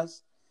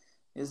podcast.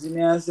 You see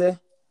me, I say?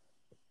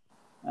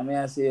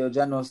 I say, yo,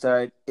 John,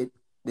 start it.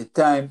 The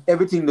time,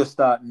 everything does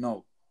start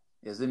now.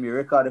 You see me,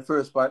 record the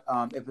first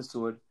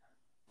episode.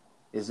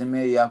 You see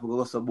me, you have to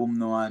go so boom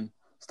now and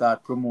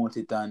start promote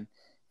it and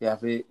you have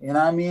to, you know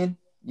what I mean?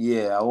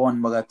 Yeah, I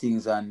want bag of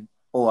things and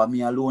I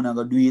mean alone I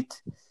go do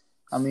it.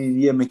 I mean,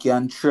 yeah, me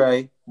can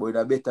try, but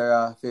it's better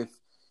off if,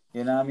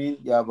 you know what I mean?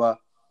 You have a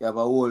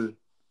whole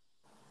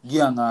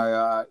gang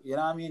or you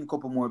know what I mean?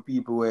 Couple more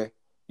people where,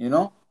 you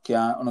know,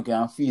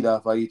 can feed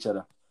off of each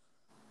other.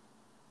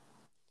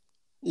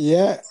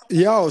 Yeah,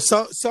 yo,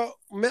 so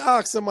me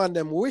ask them on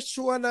them, which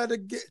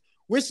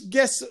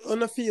guests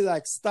on feel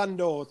like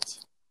stand out?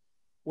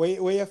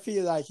 Where you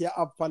feel like you're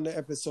up on the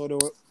episode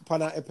or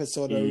upon an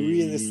episode that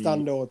really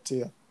stand out to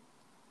you?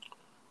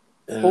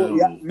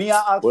 Me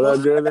I ask what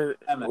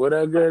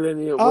a girl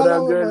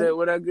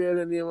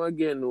in name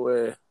again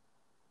where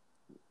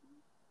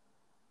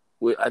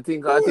I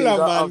think after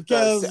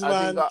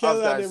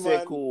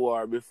Sekou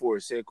or before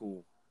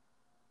Sekou.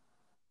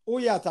 Who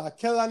you talk,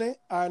 Kelani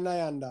or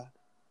Nyanda?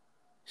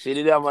 She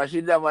did have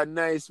a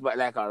nice but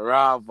like a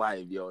raw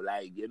vibe, yo.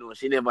 Like, you know,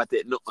 she never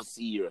take nothing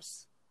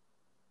serious.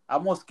 I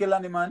must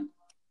Kelani, man.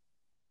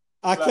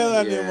 I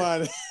Kelani,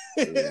 man.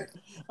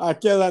 I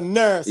Kelani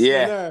nurse.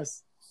 Yeah.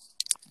 Nurse.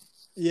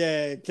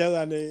 Yeah,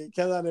 Kelani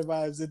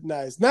vibes it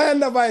nice.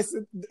 Nyanda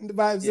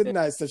vibes it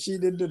nice. So she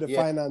did do the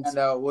finance. And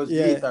that was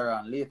later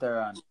on.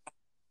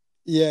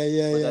 Yeah.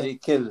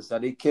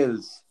 That it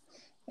kills.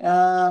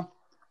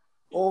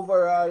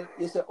 Overall,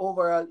 it's an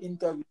overall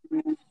interview.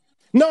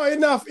 No,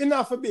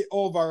 enough a bit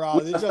overall.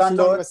 It just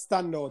don't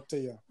stand out to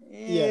you.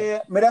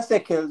 Yeah. Me that say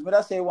kills. Me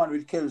that say one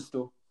with kills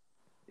too.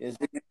 Yes.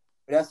 Me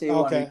that say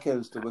one with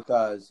kills too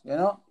because, you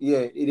know,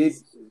 it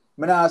is.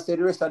 Me not say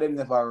the rest of them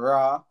never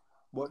raw,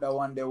 but that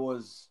one there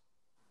was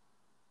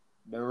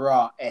the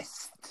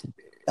rawest.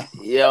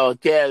 Yo,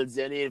 Kells,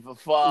 you need for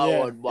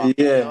forward back.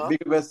 Yeah, you know?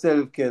 Big up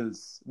yourself,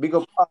 Kells. Big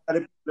up all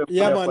the people.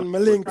 Yeah, man, my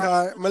link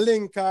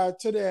her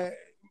today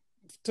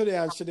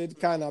and she did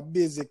kind of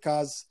busy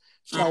because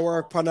she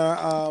work on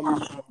her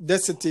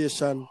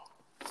dissertation.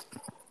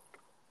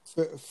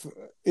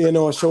 You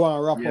know, she want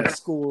to wrap up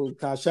school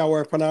because she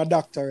work on her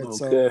doctorate. Okay.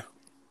 So,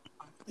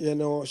 you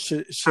know,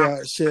 she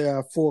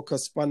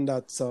focus on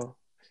that. So,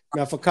 I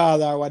have to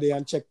call her one day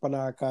and check on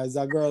her because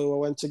a girl,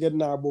 when she get in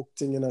her book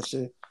thing, you know,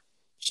 she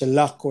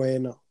lock away, you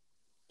know.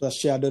 Plus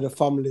she do the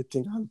family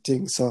thing and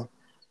things. So,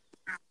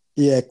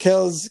 yeah,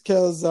 Kells,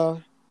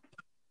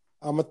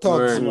 I'm a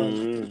thugs,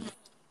 man.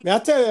 I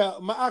tell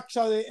you, I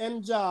actually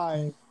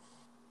enjoy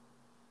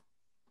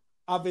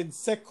having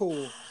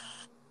Sekou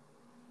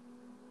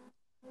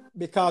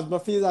because I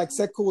feel like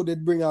Sekou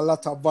did bring a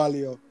lot of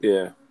value.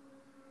 Yeah.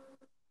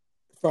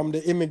 From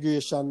the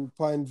immigration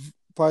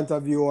point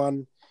of view,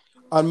 and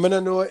I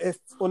don't know if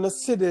on the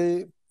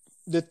city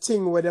the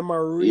thing where them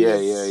are raise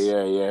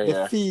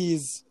the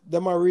fees,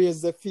 them are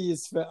raise the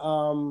fees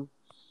for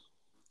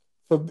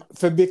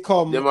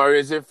become them are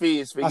raise the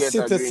fees for a get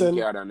citizen. A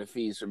green card and the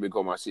fees to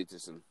become a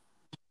citizen.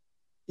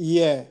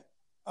 Yeah.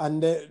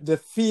 And the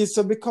fees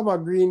to become a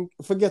green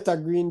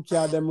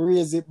card, them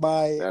raise it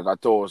by like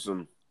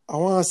 1,000. I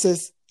want to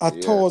say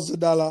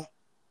 $1,000.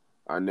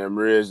 And them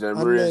raise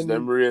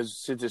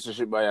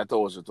citizenship by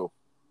 1,000 too.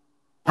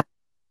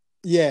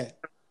 Yeah.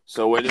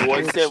 So when it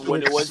was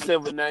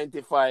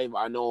 $795,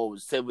 I know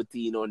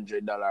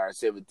 $1,700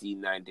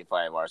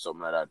 $1,795 or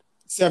something like that.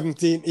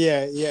 17,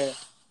 yeah. Yeah.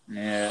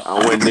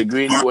 And when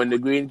the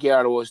green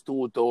card was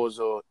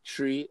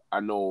 2003, I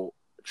know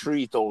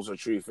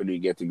 3,003 for you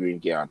get the green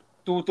card.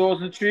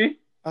 2003?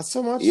 That's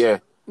so much? Yeah.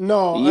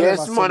 No.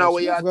 Yes, man.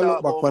 What you talking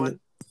about, man?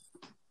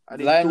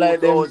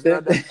 Limelight them. I want to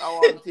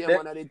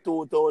tell man, the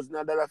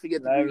 $2,000 to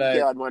get the green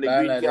card, man. The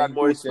green card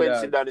more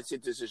expensive than the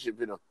citizenship,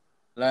 you know.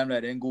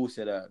 Limelight ain't goose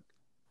that.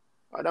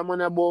 That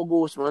man a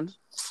bogus, man.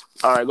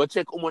 Alright, go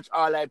check how much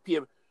all I pay.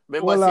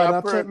 Remember, say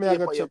a per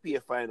paper you pay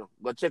for, you know.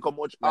 Go check how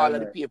much all of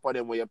the paper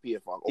them where you pay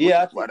for.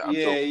 Elder,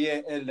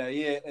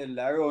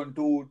 around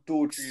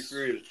 2-3 for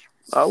real.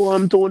 I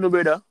want to know,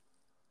 brother.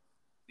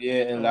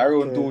 Yeah, Elder,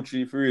 around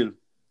 2-3 for real.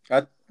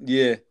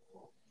 Yeah.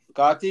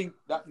 Cause I think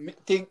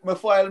me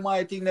file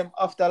my thing them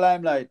after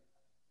Limelight.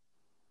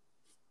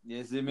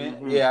 You see me?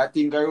 Mm-hmm. Yeah, I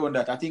think around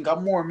that. I think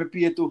I'm more me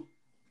pay too.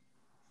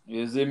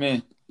 You see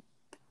me?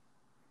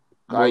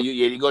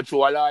 You go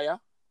through a lawyer?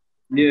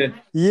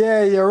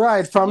 Yeah, you're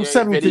right. From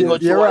 17,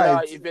 you're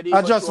right.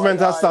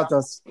 Adjustment of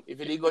status. If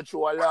you go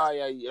through a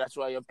lawyer, that's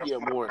why you pay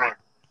more.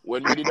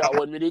 When we did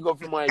go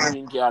for my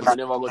green card, I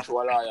never go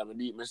through a lawyer. I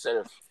did it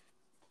myself.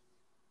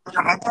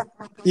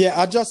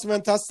 Yeah,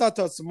 adjustment of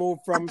status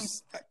moved from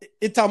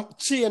it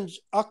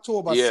changed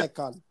October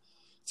 2nd.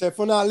 So if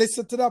you not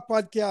listen to that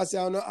podcast, you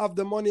don't have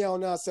the money, you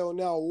not say,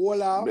 now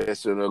hold up.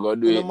 Best you not go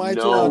do it.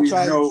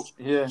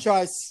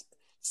 Try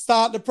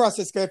start the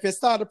process. Because if you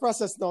start the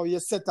process now, you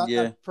set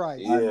that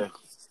price. Yeah.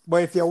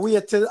 But if you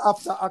wait till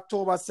after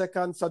October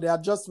 2nd, so the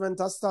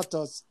adjustment of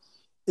status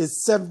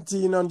is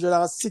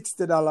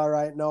 $1,760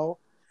 right now.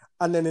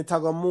 And then it's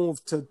going to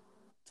move to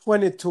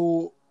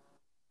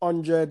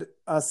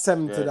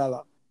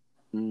 $2,270.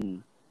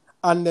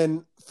 And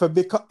then for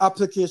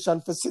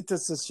application for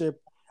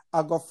citizenship,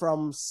 I go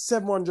from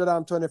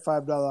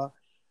 $725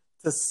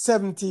 to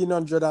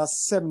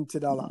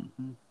 $1,770.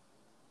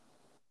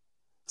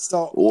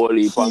 So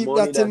keep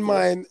that in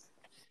mind.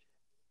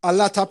 A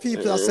lot of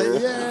people are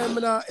saying,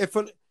 if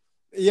you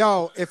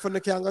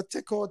can go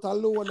take out a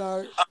loan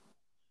or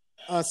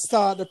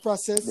start the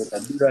process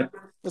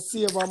to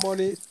save our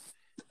money,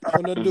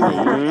 I'm gonna do it.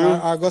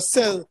 I go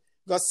sell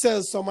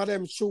some of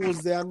them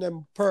shoes there and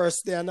them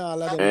purse there and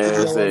all of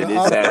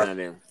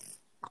them.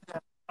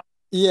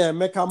 Yeah,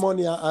 make our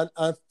money and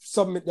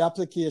submit the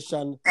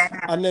application.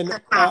 And then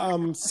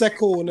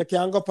Sekou, you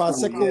can go on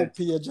Sekou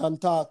page and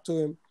talk to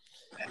him.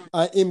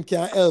 Him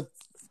can help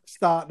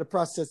start the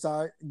process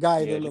or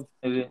guide him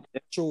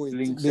through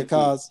it.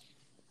 Because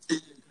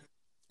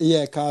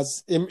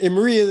him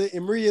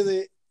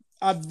really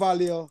add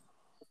value.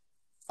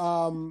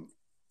 Him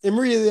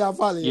really add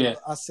value,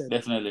 I said.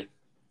 Definitely.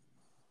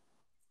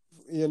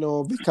 You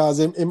know, because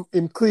him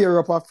clear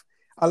up of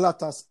a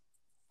lot of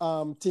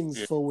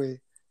things for we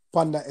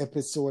on that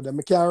episode. I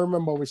can't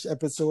remember which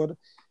episode,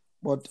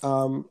 but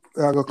I'm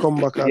gonna come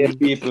back and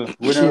people.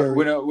 We don't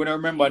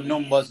remember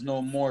numbers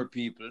no more,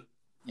 people.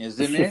 You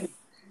see me?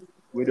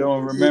 We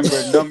don't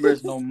remember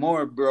numbers no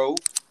more, bro.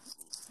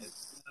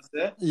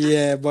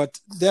 Yeah, but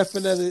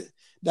definitely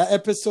the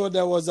episode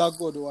that was a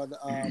good one.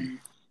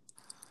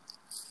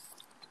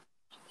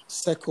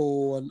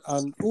 Sekou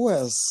and who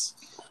else?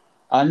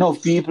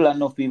 Enough people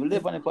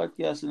live on the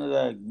podcast, you know,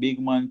 like big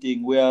man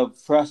thing. We have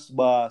Frost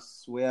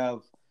Boss, we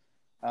have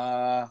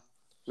So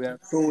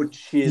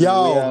Chill, we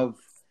have,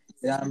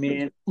 you know what I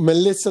mean?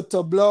 Melissa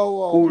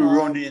Toblow, Cool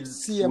Running,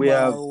 we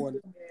have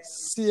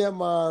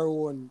CMR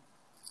one.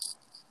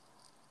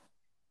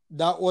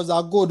 That was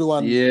a good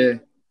one. Yeah.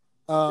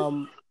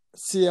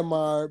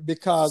 CMR,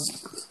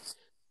 because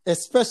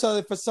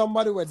especially for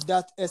somebody with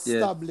that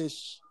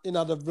established in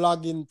the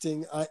vlogging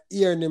thing and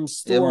hearing him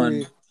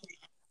story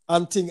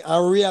and thing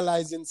and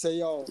realizing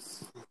say,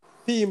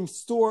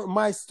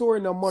 my story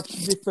not much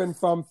different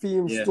from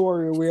Fiend's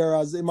story,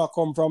 whereas he might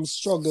come from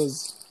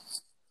struggles.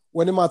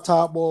 When he might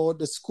talk about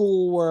the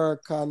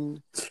schoolwork and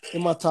he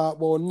might talk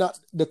about not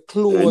the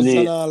clothes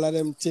and all of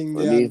them things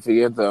there. You need to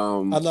get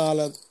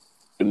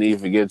You need to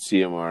forget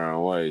CMR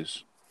and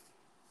Wise.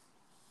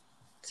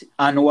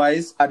 And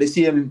Wise at the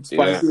same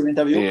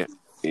interview?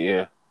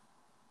 Yeah.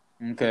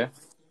 Okay.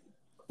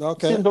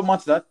 Simple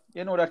much that.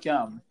 You know that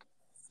can.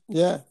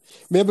 Yeah.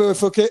 Maybe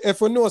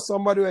if we know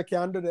somebody who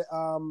can do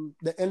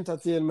the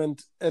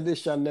entertainment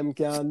edition, them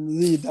can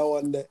lead that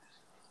one there.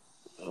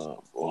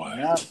 Oh boy.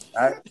 Yeah,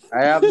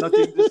 I have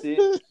nothing to say.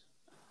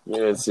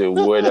 Let's see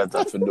what that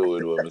have to do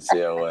with what we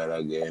say a while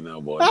again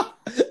about.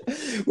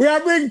 We are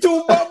bringing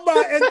two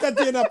Bomba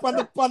entertainers on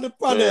the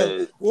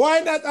panel. Why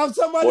not have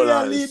somebody who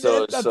lead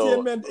the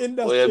entertainment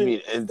industry? What do you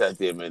mean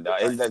entertainment?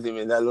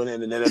 Entertainment alone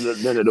and then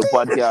the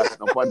podcast.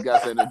 The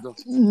podcast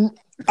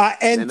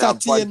and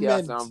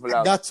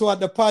entertainment. That's what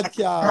the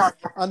podcast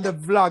and the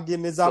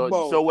vlogging is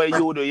about. So what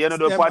you do? You know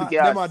the podcast?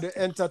 Them are the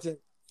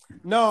entertainment.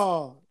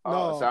 No.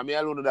 So I'm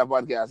alone with that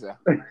podcast, yeah?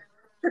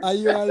 Are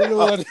you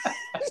alone?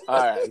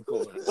 Alright,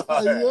 cool.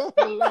 Are you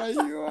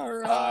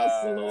alone?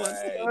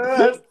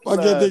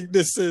 Forgetting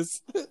this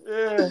is.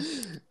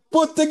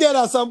 Put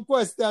together some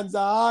questions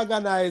and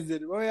organize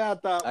it. What you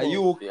talking Are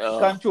you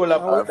control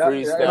of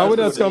freestyle? I would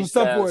just come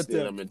support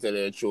you. Let me tell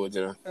you the truth,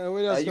 you know.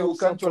 Are you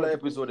control the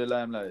episode of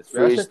Limelight?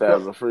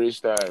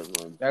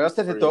 Freestyle, man. I gotta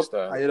set it up.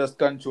 Are you just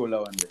control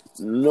that one day?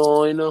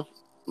 No, you know.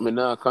 Me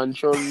not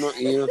control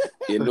nothing, you know.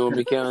 You know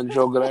me can't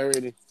juggle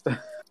already.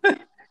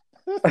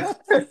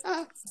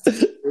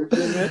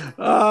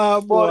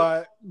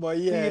 Boy,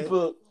 yeah.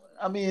 People,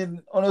 I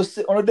mean, on a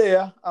day,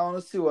 I want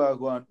to see what I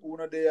go on. On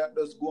a day,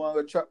 just go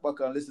and track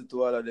back and listen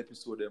to all of the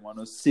episodes. I want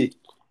to see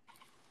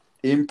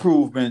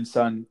improvements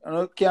and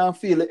I can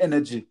feel the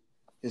energy.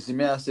 You see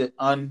me? I say,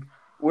 and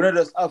we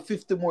just have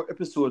 50 more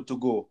episodes to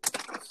go.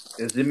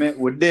 You see me?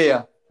 We're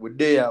there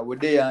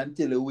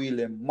until the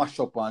wheel mash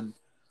up and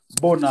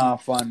burn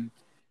off and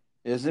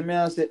you see me?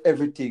 I say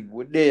everything.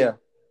 We're there.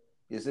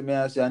 You see me?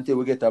 I say until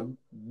we get a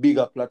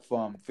bigger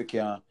platform for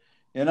can.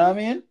 You know what I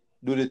mean?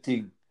 Do the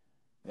thing.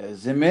 You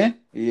see me?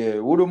 Yeah.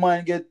 Would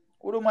mind get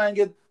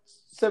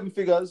 7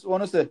 figures?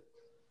 Want to say?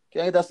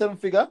 Can I get a 7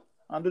 figure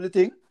and do the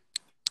thing?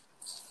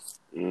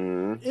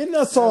 In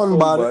a sound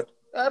bad.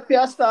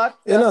 Fair start.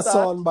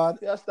 Sound bad.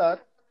 Fair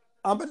start.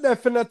 I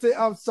definitely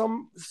have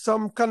some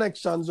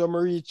connections when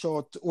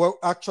I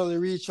actually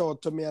reach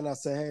out to me and I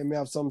say, hey, me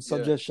have some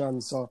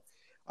suggestions. So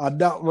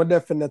that will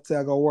definitely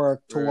I go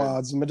work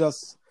towards. Me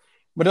just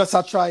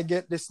I try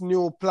get this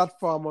new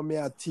platform where me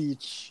I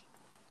teach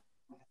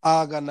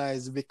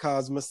organize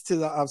because me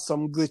still have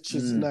some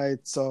glitches tonight.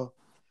 So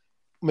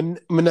me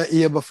not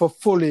able to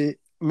fully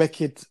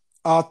make it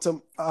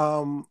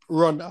run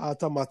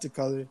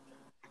automatically.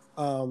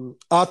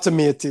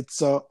 Automated.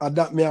 So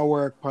that me I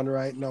work on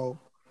right now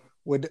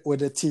with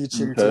the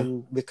teaching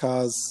thing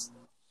because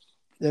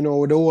with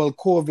the whole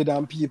COVID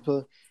and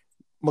people,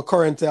 I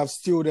currently have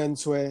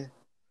students where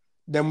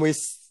then we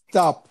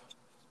stop.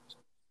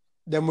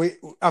 Then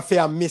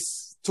I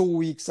miss 2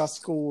 weeks of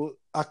school,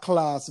 a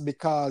class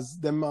because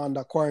them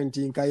under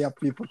quarantine because you have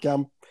people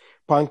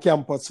on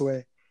campus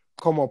where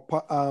come up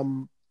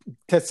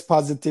test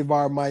positive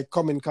or might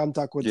come in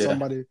contact with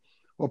somebody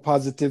who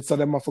positive, so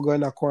them have to go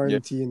in a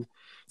quarantine.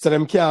 So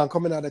them can't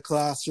come in the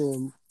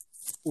classroom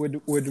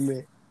with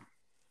me.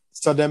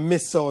 So they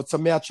miss out. So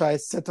me I try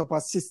set up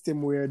a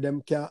system where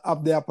them can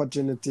have the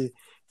opportunity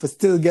to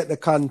still get the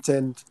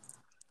content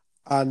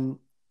and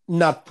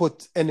not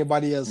put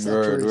anybody else at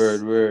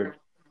risk. Word.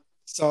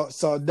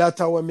 So that's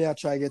how me I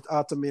try get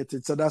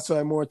automated. So that's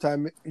why more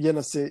time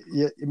I say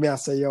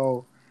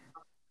yo,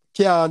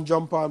 can't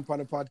jump on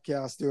the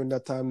podcast during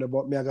that time,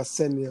 but me I gotta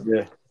send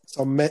you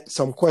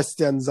some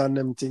questions and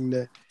them thing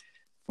there.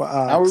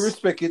 I will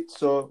respect it.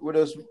 So with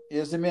us,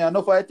 you see me,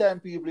 enough of the time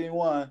people in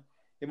one,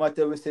 he might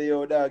tell me say,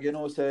 yo, dog,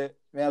 say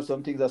me have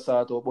some things I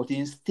sort out, but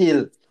he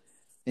still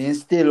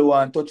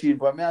want to touch it.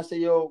 But me I say,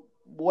 yo,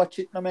 watch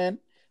it, no man,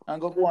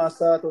 and go and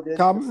start out.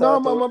 I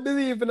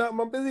believe in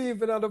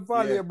the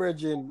value,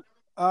 bridging.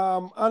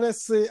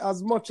 Honestly,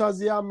 as much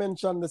as you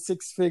mentioned the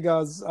 6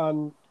 figures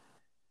and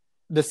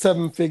the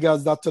 7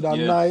 figures, that would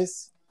be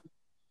nice.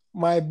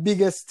 My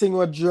biggest thing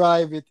would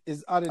drive it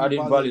is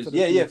adding value to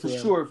the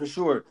people. For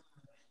sure.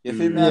 You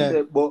feel me?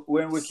 Yeah. But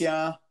when we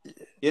can,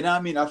 you know what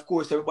I mean? Of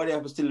course, everybody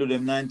have to still do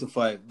them 9 to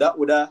 5. That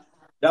would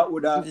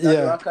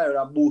kind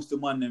of boost the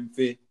man them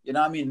for, you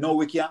know what I mean? Now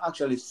we can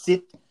actually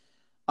sit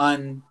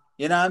and,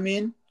 you know what I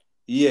mean?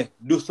 Yeah,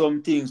 do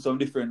some things some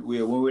different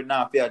way. When we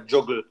now have to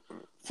juggle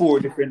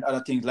 4 different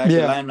other things, like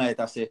the Limelight,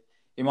 I say,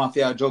 he might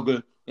have to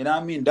juggle, you know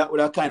what I mean? That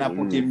would have kind of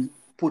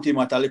put him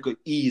at a little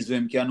ease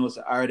when he can know say,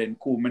 alright then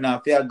cool. Me now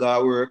have to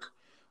go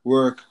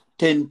work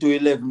 10 to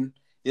 11.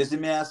 You see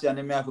me I say, and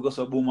then I have to go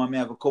so boom and I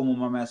have to come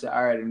home and I say,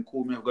 alright then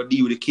cool. I have to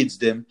deal with the kids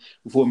them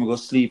before I go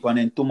sleep, and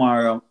then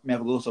tomorrow I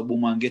have to go so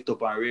boom and get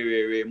up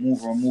and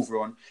move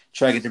around,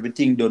 try to get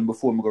everything done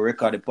before I go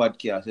record the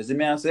podcast. You see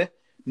me I say?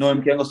 No, I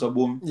can go so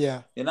boom.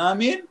 Yeah. You know what I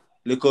mean?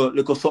 Look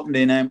something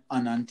then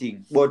I'm and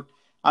thing. But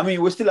I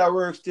mean we still at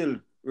work still,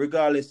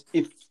 regardless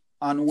if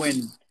and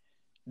when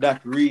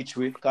that reach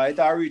we, because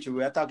it reach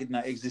we are talking in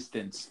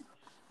existence.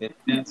 You know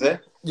what I'm saying?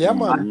 Yeah,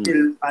 man.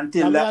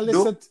 Until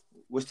that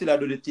we still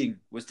do the thing.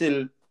 We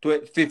still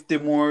 50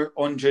 more,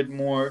 100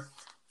 more,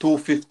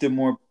 250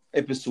 more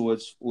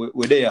episodes.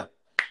 We're there.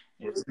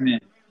 Yes,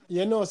 man.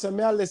 You know, so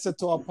me I listen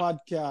to a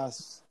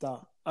podcast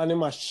and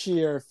him a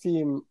share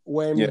film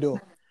where him do.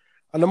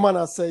 And the man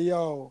I say,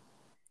 yo,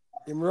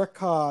 him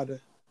record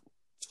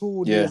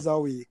 2 days a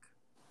week.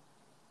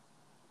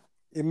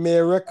 He may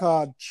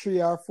record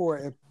 3 or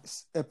 4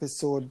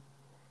 episodes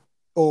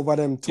over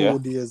them 2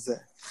 days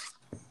there.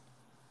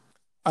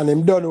 And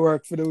him done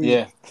work for the week.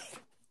 Yeah.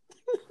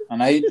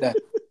 And I hate that.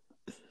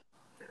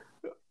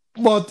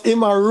 But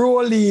him a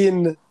roll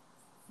in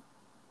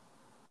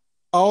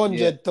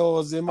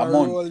 100,000, him a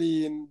roll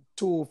in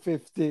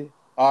 250.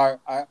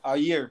 A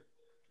year.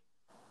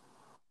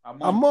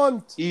 A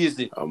month.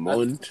 Easy. A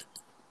month.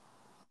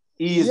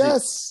 Easy.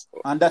 Yes.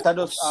 And that I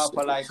just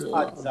offer like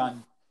ads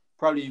and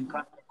probably in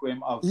contact with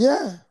him out.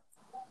 Yeah.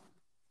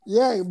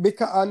 Yeah,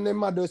 because and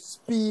them had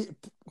the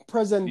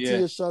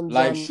presentations,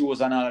 live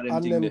shows and all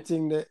of them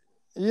things.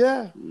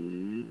 Yeah.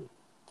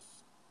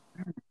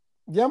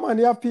 Yeah, man,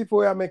 you have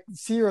people who make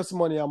serious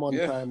money a month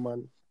time,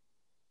 man.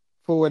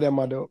 For what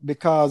them do.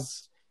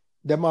 Because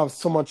them have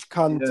so much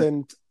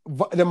content,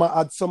 them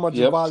add so much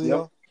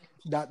value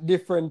that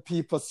different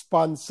people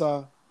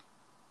sponsor,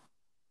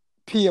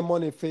 pay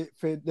money for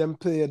them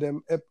play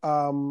them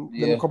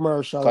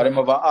commercial. Because them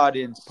have an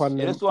audience.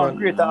 They just want to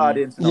create an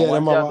audience. Once you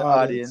have the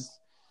audience,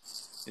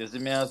 you see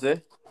me I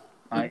say?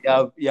 And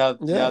you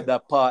have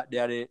that part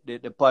there,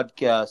 the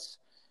podcast.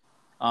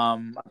 I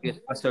guess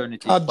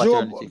paternity.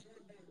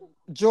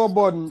 Joe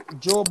Budden.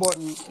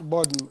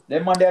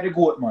 Them man, they are the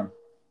goat, man.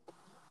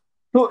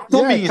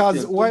 To me,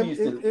 because when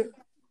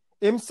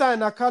him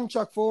signed a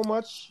contract for how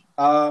much?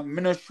 I'm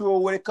not sure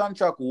what the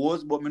contract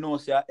was, but I know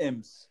say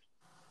M's.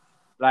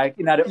 Like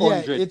in the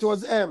 100. Yeah, it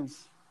was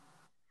M's.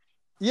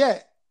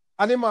 Yeah,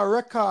 and him a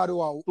record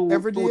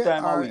every day 2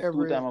 times a week.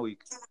 2 times a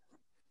week.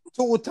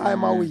 2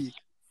 times a week.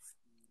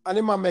 And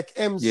him a make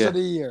M's for the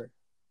year.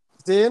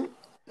 See?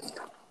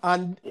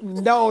 And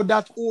now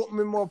that open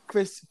him up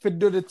for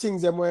do the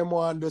things them where he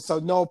want to do. So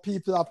now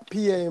people are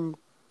paying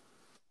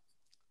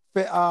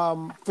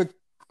him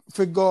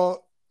for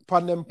go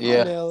upon them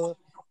panel.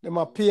 Them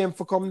are paying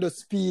for come to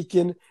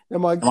speaking.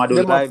 Them are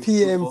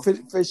paying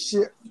for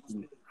shit.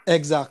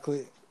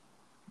 Exactly.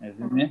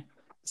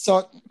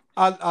 So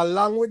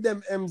along with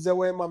them M's the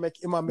way him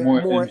make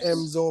more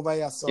M's over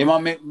here. So he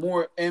make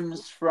more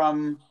M's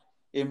from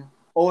him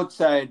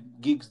outside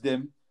gigs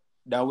them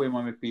that way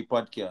he make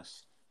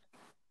podcast.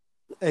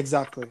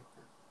 Exactly.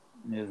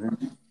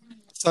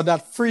 So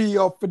that free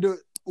up for the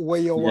way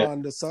you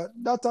want. So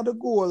that's the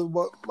goal.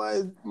 But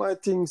my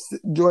things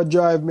do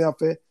drive me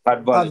up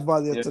add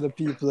value to the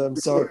people. Them.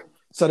 So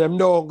them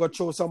don't go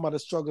through some of the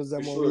struggles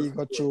them we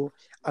go through,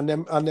 and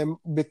them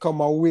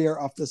become aware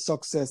of the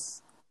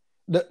success,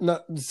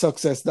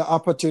 the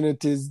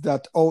opportunities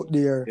that out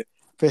there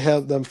to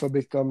help them to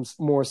become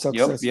more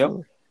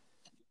successful.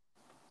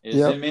 You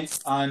see me?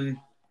 And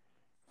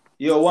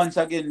once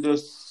again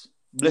just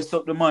bless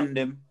up the man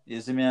them. You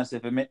see me? I say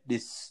if I make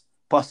this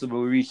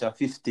possible, we reach a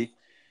 50.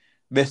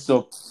 Bless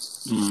up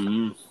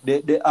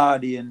the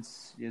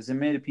audience. You see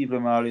me? The people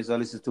who always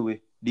listen to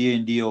it day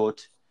in, day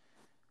out.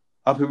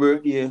 Happy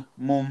birthday,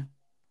 Mum.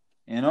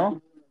 You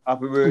know?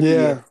 Happy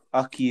birthday,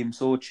 Hakeem.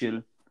 So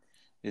chill.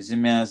 You see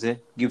me? I say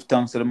give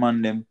thanks to the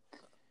man them.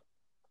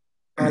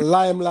 And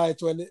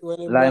Limelight when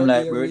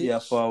Limelight birthday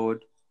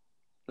forward.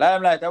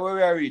 Limelight, where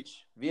we are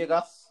reach?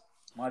 Vegas?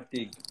 Mad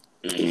thing.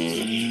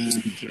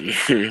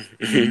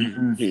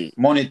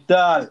 Money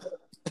tall.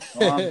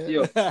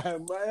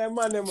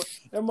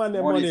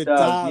 Money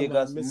tall.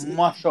 Vegas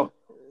mash up.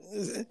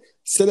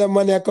 So the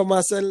money come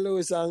and St.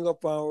 Louis and go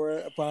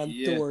on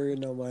tour, you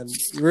know, man.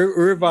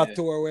 River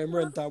tour where he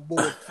rent a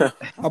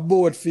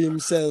boat for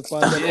himself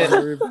and on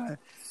the river.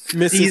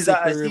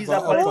 Mississippi River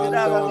up and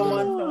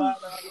down.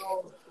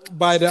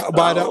 By the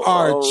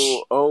arch.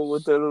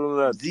 What the hell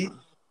that?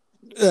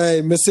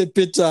 Hey, me see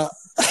picture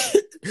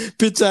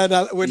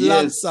with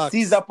land socks.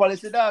 Caesar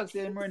policy dog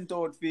say him rent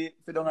out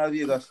for down at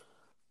Vegas.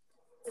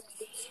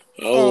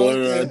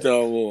 Right.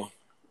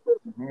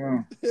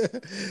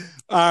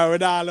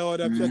 With all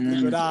of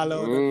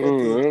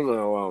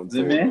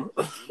them.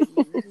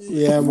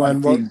 Yeah,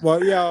 man.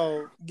 But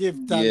yo, give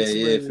thanks.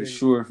 Yeah, for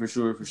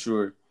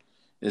sure.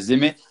 You see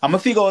me? I'm gonna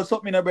figure out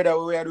something, brother,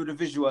 where I do the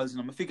visuals. I'm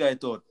gonna figure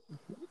it out.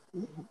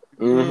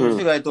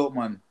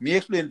 Man. Me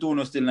explain to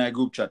you still in a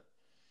group chat.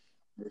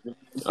 You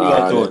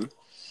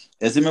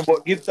see me?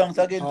 But give thanks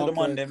again to the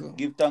man them. Cool.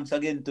 Give thanks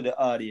again to the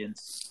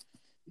audience.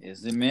 You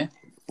see me?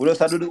 We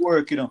just have to do the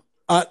work, you know.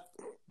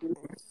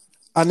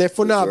 And if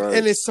you have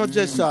any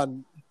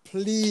suggestion,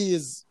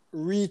 please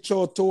reach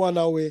out to one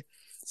away.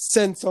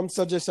 Send some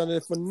suggestion.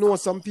 If you know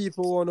some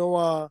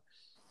people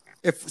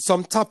if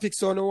some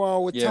topics we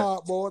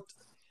talk about,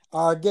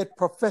 or get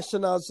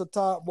professionals to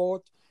talk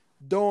about,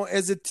 don't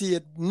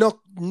hesitate.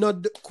 No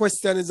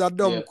question is a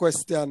dumb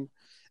question.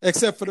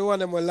 Except for the one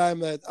that my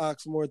Limelight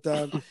asks more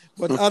time.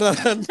 But other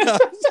than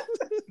that,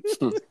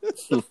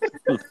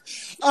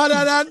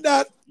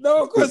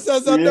 no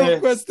questions are dumb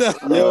questions.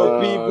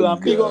 People,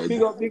 and big up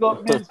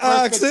men's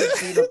perspective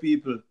to the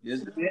people.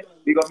 Yes,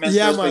 big up men's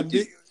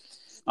perspective.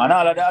 And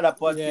all of the other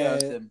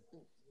podcasts.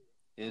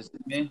 Yes,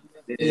 me?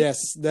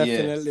 Yes,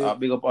 definitely.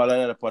 Big up all of the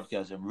other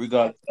podcasts.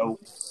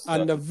 Regardless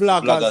and the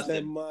vloggers,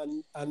 them,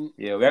 man.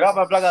 Yeah, we have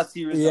a vlogger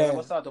series. Yeah.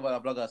 We'll start about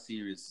a vlogger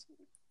series.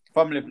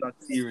 Family vlog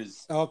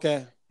series.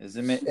 Okay. You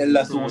see me?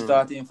 Ella soon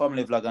starting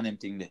family vlog and them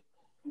thing there.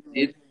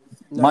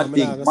 No, I'm not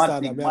gonna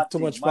start that. I have too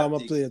much for my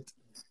plate.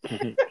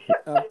 I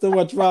have too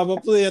much for my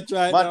plate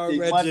right now,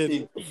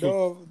 Reggie.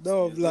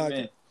 No,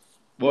 vlog.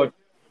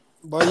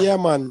 But yeah,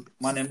 man.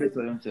 Man, them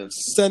better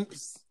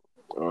themselves.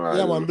 Right.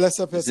 Yeah, man. Bless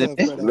up yourself,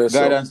 brother.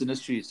 Guidance in the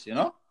streets, you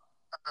know?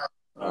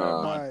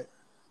 Right.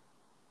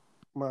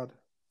 Mad.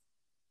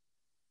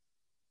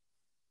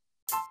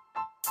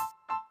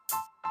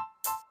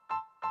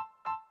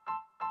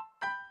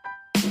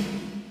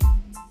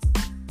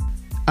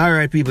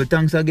 Alright, people,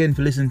 thanks again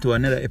for listening to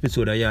another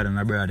episode of Yard and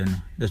Abroad.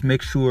 Just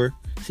make sure,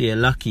 say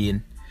lock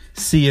in,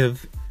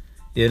 save,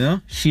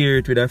 share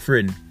it with a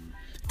friend,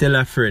 tell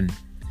a friend.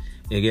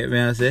 You get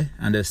me, I say?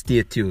 And just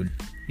stay tuned.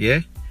 Yeah?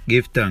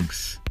 Give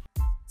thanks.